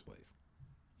in the first place.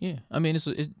 Yeah, I mean,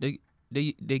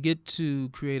 they get to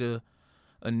create a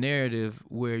narrative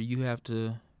where you have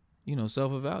to,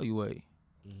 self-evaluate.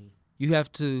 Mm-hmm. You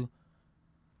have to,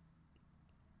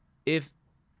 if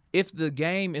the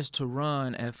game is to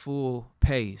run at full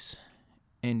pace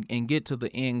and get to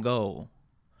the end goal,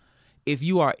 if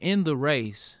you are in the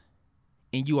race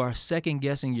and you are second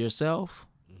guessing yourself,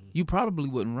 you probably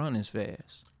wouldn't run as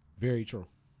fast. Very true.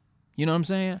 You know what I'm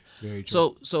saying? Very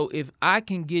true. So if I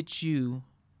can get you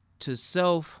to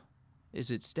stagnate?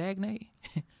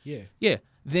 Yeah. Yeah.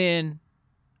 Then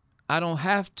I don't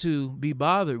have to be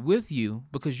bothered with you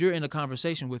because you're in a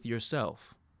conversation with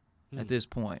yourself at this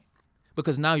point.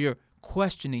 Because now you're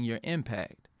questioning your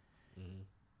impact.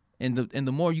 And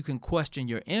the more you can question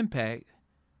your impact,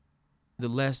 the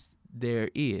less there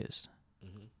is.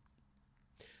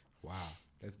 Wow.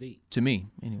 That's deep. To me,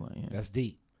 anyway. Yeah. That's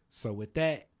deep. So with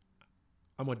that,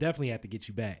 I'm going to definitely have to get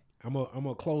you back. I'm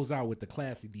gonna close out with the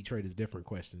classic Detroit is different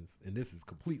questions. And this is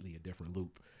completely a different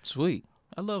loop. Sweet.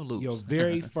 I love loops. Your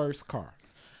very first car.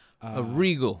 A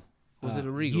Regal. Was it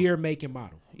a Regal? Year, make, and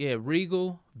model. Yeah,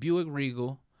 Regal, Buick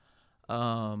Regal,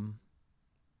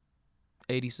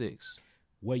 86.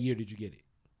 What year did you get it?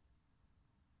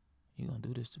 You gonna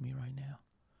do this to me right now?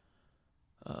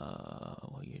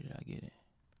 What year did I get it?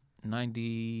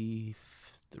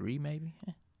 93 maybe?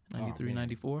 93,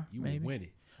 94 you maybe? You were winning.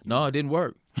 No, it didn't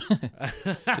work.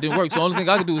 It didn't work. So the only thing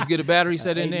I could do was get a battery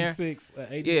set in there. 86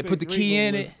 Yeah, put the key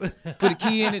in it. Put the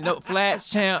key in it. No, flats,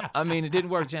 champ. I mean, it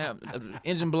didn't work, champ.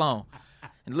 Engine blown.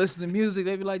 And listen to music.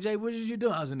 They be like, Jay, what did you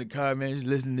do? I was in the car, man, just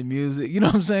listening to music. You know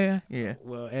what I'm saying? Yeah.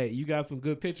 Well, hey, you got some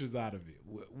good pictures out of it.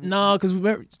 No, because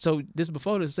remember, so this is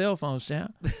before the cell phones,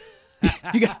 champ.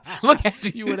 You got look at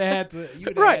you. You would have had to. You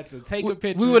would have Right. had to take a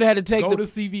picture. We would have had to take go to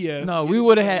CVS. No, we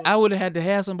would have had. I would have had to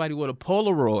have somebody with a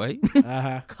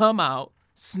Polaroid come out,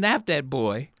 snap that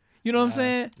boy. You know what I'm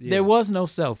saying? Yeah. There was no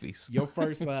selfies. Your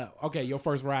first, your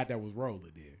first ride that was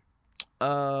rolling then.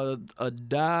 A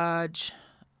Dodge,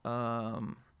 a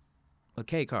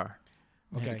K car.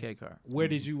 Okay. A K car. Where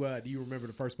did you? Do you remember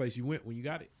the first place you went when you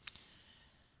got it?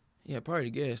 Yeah, probably the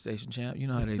gas station, champ. You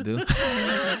know how they do.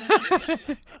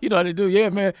 You know how they do. Yeah,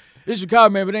 man. It's your car,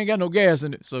 man, but it ain't got no gas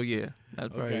in it. So, yeah,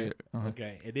 that's probably it.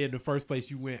 Okay. And then the first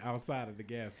place you went outside of the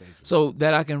gas station. So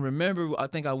that I can remember, I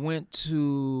think I went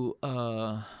to,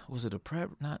 was it a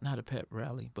prep? Not a pep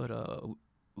rally, but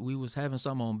we was having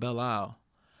something on Belle Isle.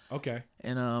 Okay.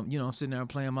 And, I'm sitting there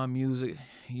playing my music,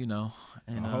 And a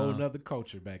whole nother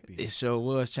culture back then. It sure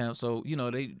was, champ. So,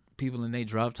 people in they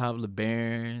drop top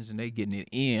LeBarons and they getting it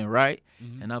in, right?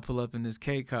 Mm-hmm. And I pull up in this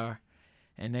K car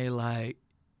and they like,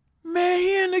 man,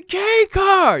 he in the K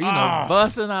car,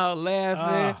 busting out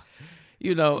laughing,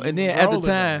 and then at the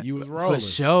time, you was rolling. For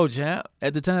sure, champ.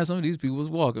 At the time, some of these people was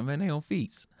walking, man, they on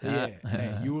feet. Yeah,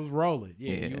 hey, you was rolling.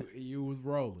 Yeah. You was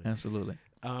rolling. Absolutely.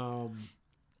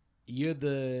 You're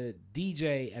the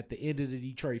DJ at the end of the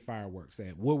Detroit fireworks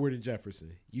at Woodward and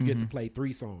Jefferson. You get to play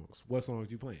 3 songs. What songs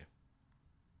you playing?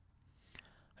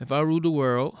 If I Rule the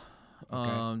World,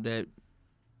 Okay. that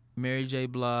Mary J.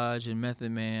 Blige and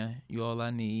Method Man, You All I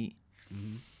Need.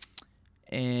 Mm-hmm.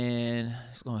 And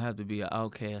it's going to have to be an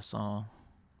Outkast song.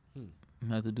 I'm going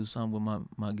to have to do something with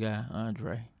my guy,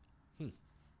 Andre.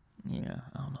 Yeah,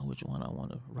 I don't know which one I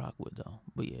want to rock with though,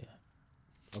 but yeah.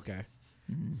 Okay.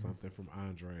 Something from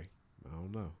Andre. I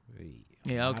don't know.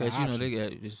 Yeah, okay. So, you know, they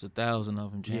got just 1,000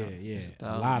 of them. Yeah, yeah.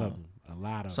 A lot of them. A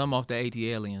lot of some off the AT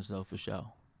Aliens though, for sure.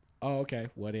 Oh, okay.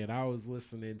 Well, then I was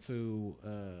listening to,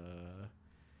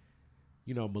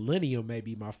 you know, Millennium may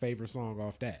be my favorite song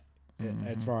off that.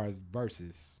 As far as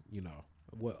verses, you know.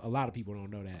 Well, a lot of people don't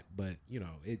know that, but, you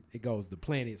know, it goes the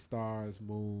planet, stars,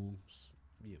 moons,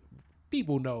 you know.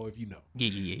 People know if you know.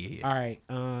 Yeah. All right.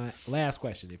 Last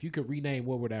question. If you could rename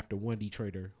Woodward after one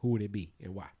Detroiter, who would it be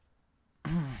and why?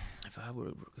 If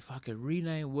I could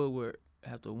rename Woodward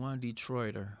after one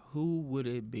Detroiter, who would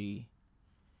it be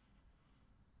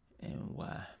and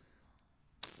why?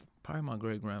 Probably my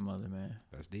great grandmother, man.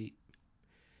 That's deep.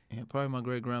 Yeah, probably my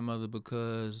great grandmother,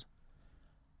 because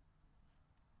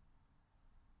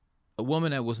a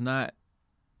woman that was not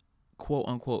quote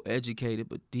unquote educated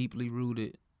but deeply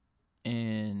rooted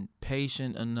and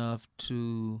patient enough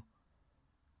to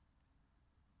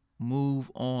move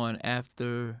on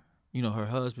after, you know, her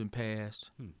husband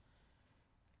passed,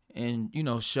 and, you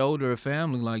know, showed her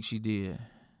family like she did.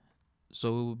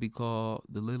 So it would be called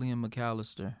the Lillian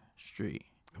McAllister Street.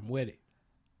 I'm with it.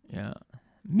 Yeah.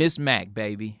 Miss Mac,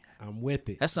 baby. I'm with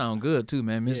it. That sounds good too,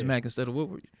 man. Miss Mac instead of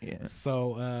Woodward. Yeah.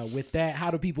 So with that, how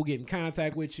do people get in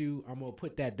contact with you? I'm gonna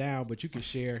put that down, but you can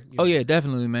share. Oh yeah,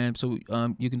 definitely, man. So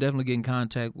you can definitely get in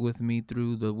contact with me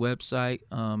through the website,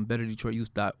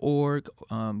 betterdetroityouth.org.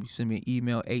 You send me an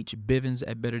email,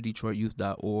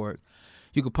 hbivens@betterdetroityouth.org.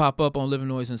 You can pop up on Living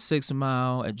Noise in 6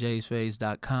 Mile at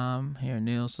jaysfaze.com, hair and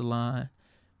nail salon.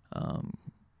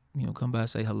 You know, come by,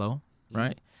 say hello,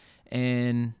 right?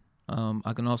 And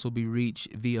I can also be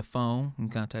reached via phone. You can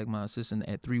contact my assistant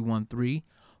at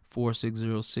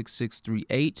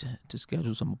 313-460-6638 to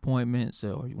schedule some appointments,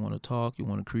 or you want to talk, you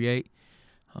want to create,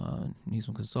 need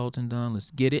some consulting done.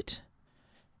 Let's get it.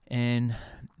 And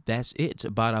that's it.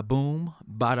 Bada boom,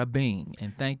 bada bing.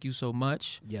 And thank you so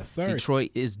much. Yes, sir.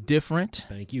 Detroit is different.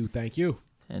 Thank you. Thank you.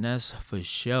 And that's for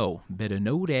sure. Better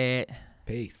know that.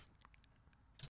 Peace.